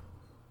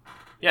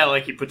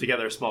 Like he put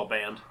together a small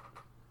band.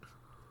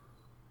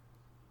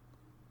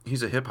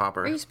 He's a hip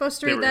hopper. Are you supposed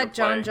to They read were that gonna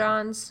John play.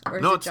 Johns? Or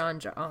is No, it it's- John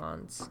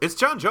Johns? It's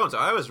John Jones.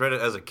 I always read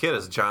it as a kid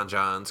as John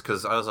Johns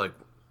because I was like,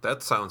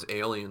 that sounds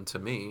alien to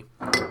me.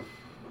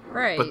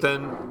 Right. But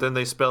then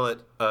they spell it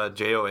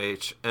John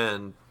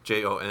and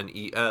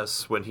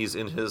Jones when he's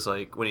in his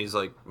when he's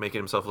making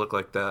himself look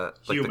like that,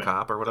 like Human. the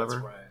cop or whatever.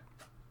 That's right.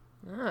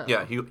 Oh,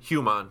 Yeah,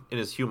 human in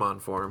his human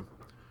form.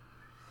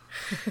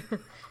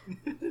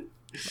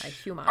 my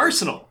human.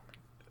 Arsenal.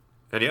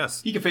 And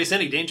yes, He can face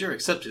any danger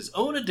except his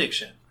own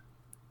addiction.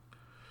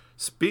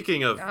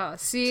 speaking of Oh,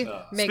 see? speaking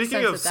Makes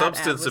sense of that ad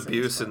substance was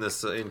abuse his in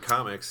this in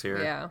comics here.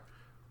 book. Yeah.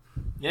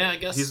 Yeah, I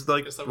guess He's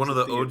I guess that one of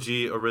was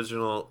the OG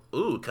original.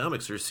 Ooh,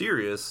 comics are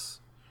serious.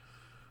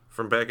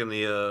 From back in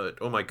the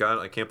oh my god,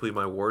 I can't believe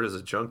my word is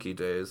a junkie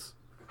days.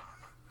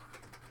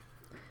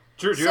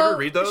 Drew, did you ever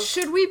read those?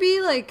 Should we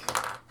be like...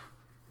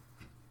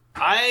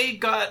 I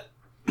got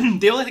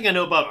the only thing I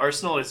know about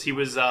Arsenal is he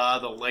was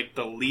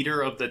the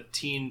leader of the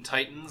Teen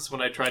Titans.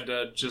 When I tried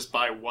to just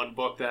buy one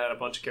book that had a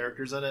bunch of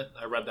characters in it,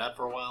 I read that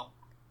for a while.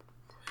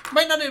 It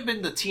might not have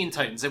been the Teen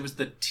Titans; it was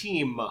the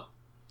Team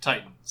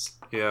Titans.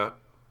 Yeah,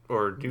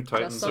 or New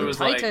Titans. Just it some was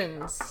like-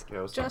 Titans. Yeah,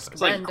 it was Just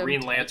It's like random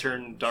Green Titans.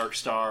 Lantern, Dark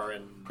Star,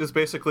 and It's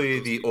basically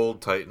the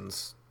old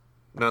Titans,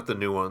 not the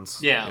new ones.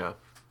 Yeah.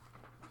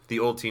 The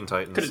old Teen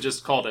Titans. could have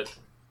just called it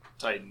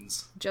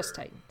Titans. Just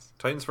Titans.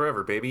 Titans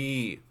forever,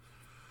 baby.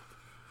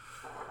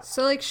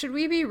 So, like, should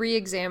we be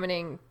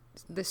re-examining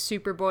the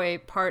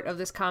Superboy part of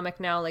this comic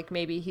now? Like,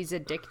 maybe he's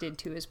addicted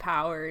to his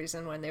powers,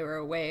 and when they were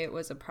away, it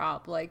was a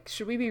prop. Like,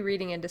 should we be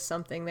reading into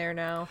something there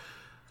now?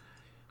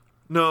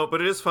 No, but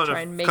it is fun.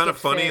 Try and make Kind it of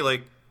funny, fit.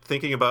 like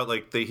thinking about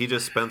he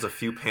just spends a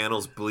few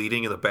panels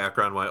bleeding in the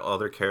background while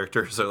other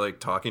characters are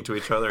like talking to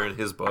each other in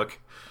his book,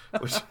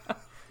 which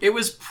It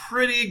was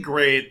pretty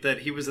great that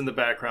he was in the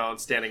background,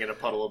 standing in a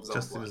puddle of his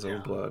just own in blood. his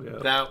own blood. Yeah.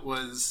 That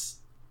was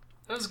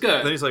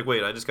good. Then he's like,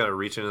 "Wait, I just gotta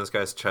reach into this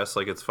guy's chest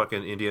like it's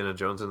fucking Indiana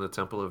Jones in the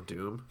Temple of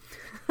Doom,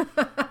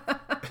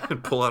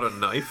 and pull out a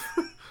knife.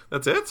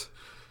 That's it."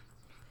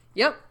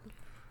 Yep.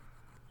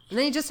 And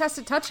then he just has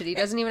to touch it. He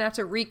doesn't even have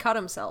to recut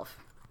himself.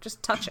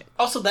 Just touch it.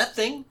 Also, that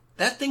thing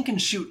can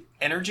shoot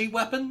energy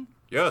weapon.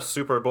 Yes,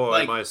 Superboy,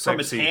 Like, my from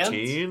his sexy hands?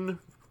 teen.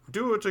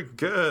 Do it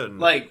again.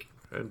 Like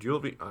and you'll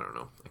be. I don't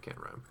know. I can't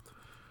rhyme.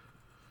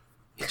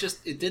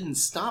 it didn't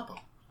stop him.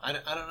 I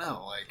don't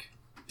know. Like,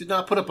 did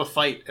not put up a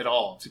fight at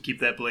all to keep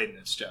that blade in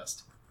its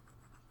chest.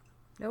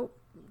 Nope.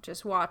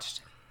 Just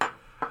watched.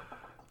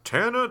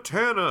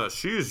 Tana,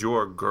 she's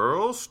your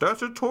girl.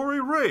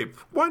 Statutory rape.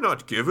 Why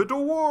not give it a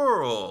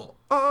whirl?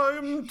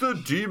 I'm the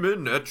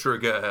demon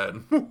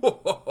Etrigan.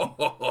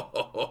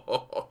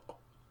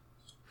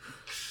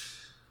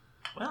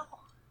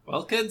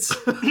 Well, kids,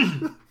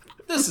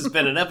 this has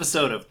been an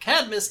episode of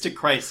Cadmus to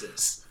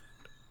Crisis.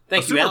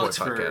 Thank you, Superboy Alex,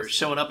 for podcast.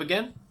 showing up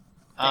again.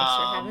 Thanks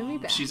for having me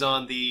back. She's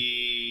on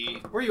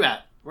the. Where you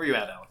at? Where you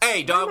at, Alex?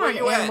 Hey, dog, I'm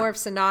on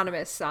Animorphs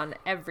Anonymous on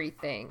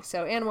everything.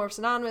 So Animorphs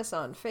Anonymous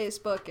on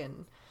Facebook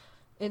and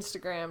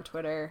Instagram,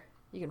 Twitter.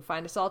 You can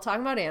find us all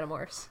talking about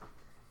Animorphs.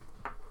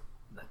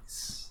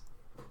 Nice.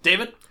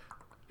 David,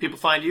 people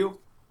find you.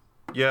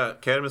 Yeah,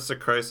 Cadmus to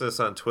Crisis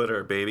on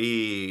Twitter,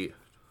 baby.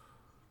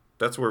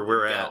 That's where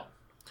we're Go. at.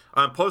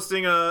 I'm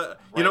posting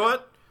you know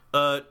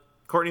what?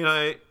 Courtney and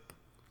I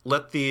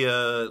let the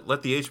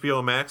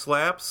HBO Max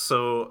lapse,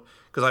 so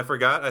because I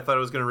forgot, I thought it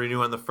was going to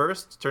renew on the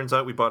 1st. Turns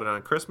out we bought it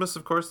on Christmas,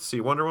 of course, to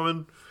see Wonder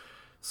Woman.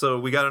 So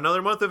we got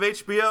another month of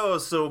HBO,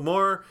 so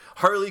more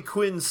Harley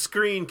Quinn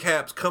screen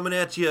caps coming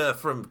at you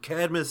from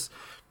Cadmus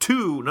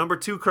 2, number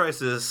 2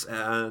 Crisis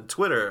on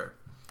Twitter.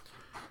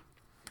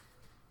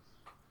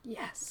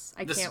 Yes.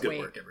 I This is can't good wait.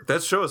 work, everybody.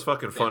 That show is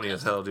fucking funny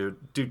as Fantastic. hell,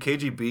 dude. Dude,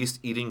 KG Beast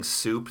eating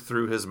soup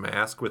through his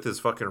mask with his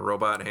fucking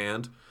robot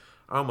hand.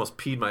 I almost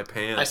peed my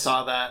pants. I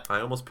saw that. I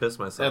almost pissed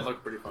That myself.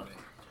 looked pretty funny.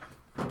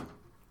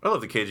 I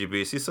love the KG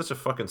Beast. He's such a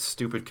fucking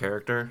stupid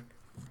character.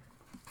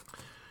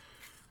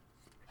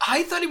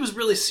 I thought he was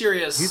really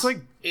serious. He's like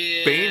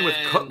in, Bane with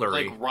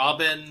cutlery. Like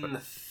Robin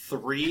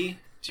 3.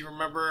 Do you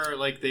remember?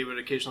 Like they would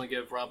occasionally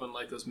give Robin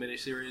like those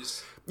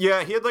miniseries.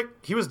 Yeah,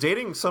 he was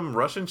dating some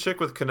Russian chick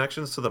with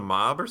connections to the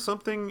mob or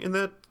something in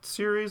that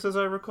series, as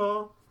I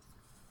recall.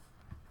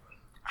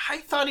 I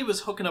thought he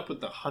was hooking up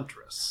with the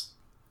Huntress.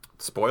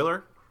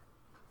 Spoiler?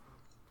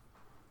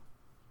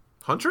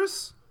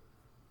 Huntress?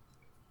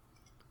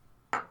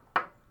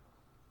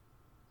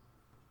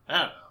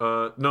 I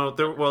don't know.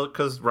 No,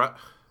 because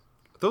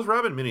those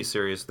Robin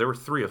miniseries, there were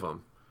 3 of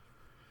them.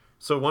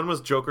 So one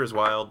was Joker's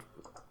Wild.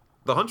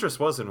 The Huntress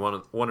was in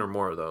one or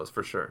more of those,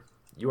 for sure.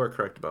 You are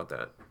correct about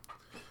that.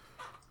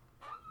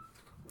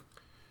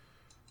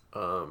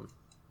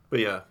 But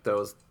yeah,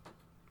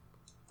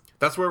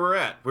 that's where we're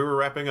at. We were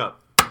wrapping up.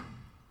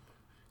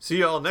 See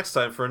y'all next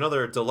time for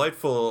another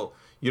delightful,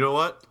 you know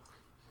what?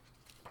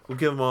 We'll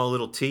give them all a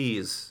little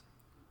tease.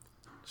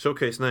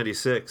 Showcase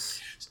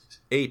 96.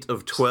 8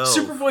 of 12.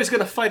 Superboy's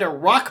gonna fight a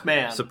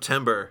Rockman.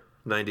 September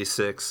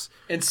 96.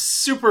 And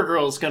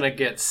Supergirl's gonna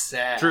get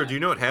sad. Drew, do you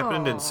know what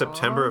happened in Aww.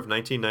 September of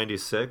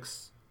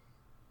 1996?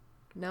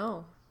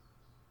 No.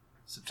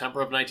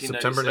 September of 1996.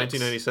 September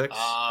 1996?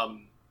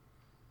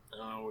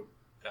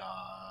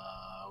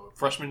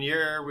 Freshman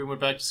year, we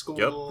went back to school.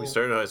 Yep, we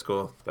started high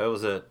school. That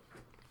was it.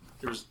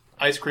 There was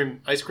ice cream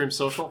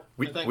social.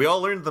 I think. We all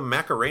learned the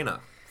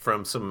Macarena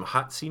from some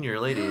hot senior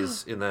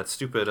ladies in that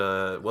stupid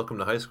Welcome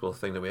to High School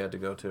thing that we had to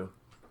go to.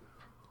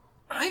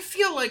 I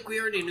feel like we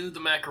already knew the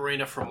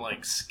Macarena from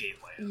like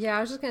Skateland. Yeah,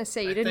 I was just gonna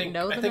say you didn't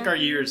know. I think our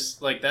years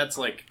that's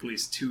like at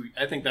least 2.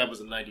 I think that was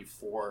a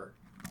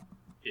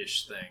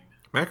 94-ish thing.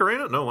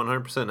 Macarena? No,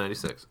 100%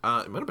 96.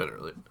 It might have been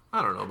early.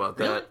 I don't know about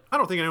that. Really? I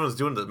don't think anyone's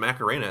doing the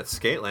Macarena at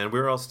Skateland.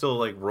 We were all still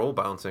like roll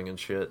bouncing and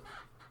shit.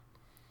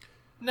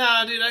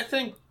 Nah, dude, I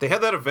think They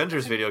had that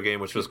Avengers video game,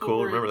 which was people cool.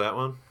 were- Remember that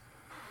one?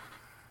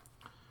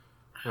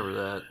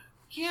 Remember that?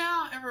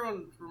 yeah,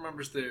 everyone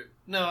remembers the.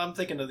 No, I'm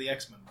thinking of the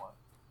X-Men one.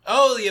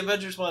 Oh, the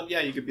Avengers one. Yeah,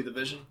 you could be the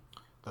Vision.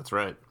 That's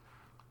right.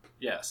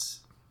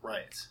 Yes,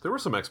 right. There were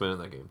some X-Men in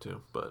that game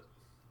too, but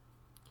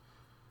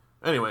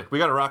anyway, we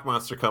got a Rock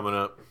Monster coming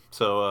up.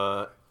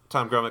 So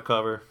Tom Grummett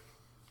cover.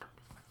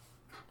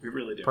 We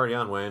really do. Party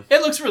on, Wayne.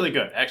 It looks really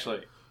good,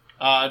 actually.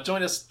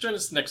 Join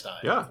us next time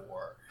Yeah.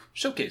 for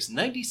Showcase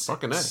 96.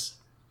 Fucking A.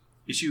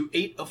 Issue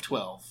 8 of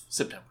 12,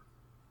 September.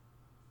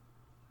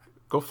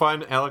 Go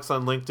find Alex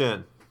on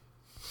LinkedIn.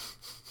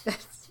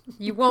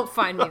 You won't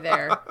find me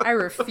there. I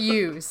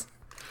refuse.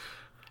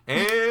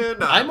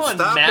 And I'm on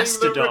stopping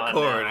Mastodon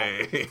the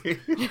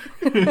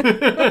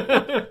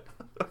recording.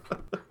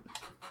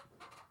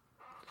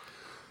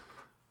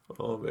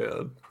 Oh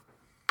man,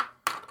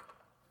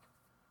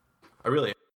 I really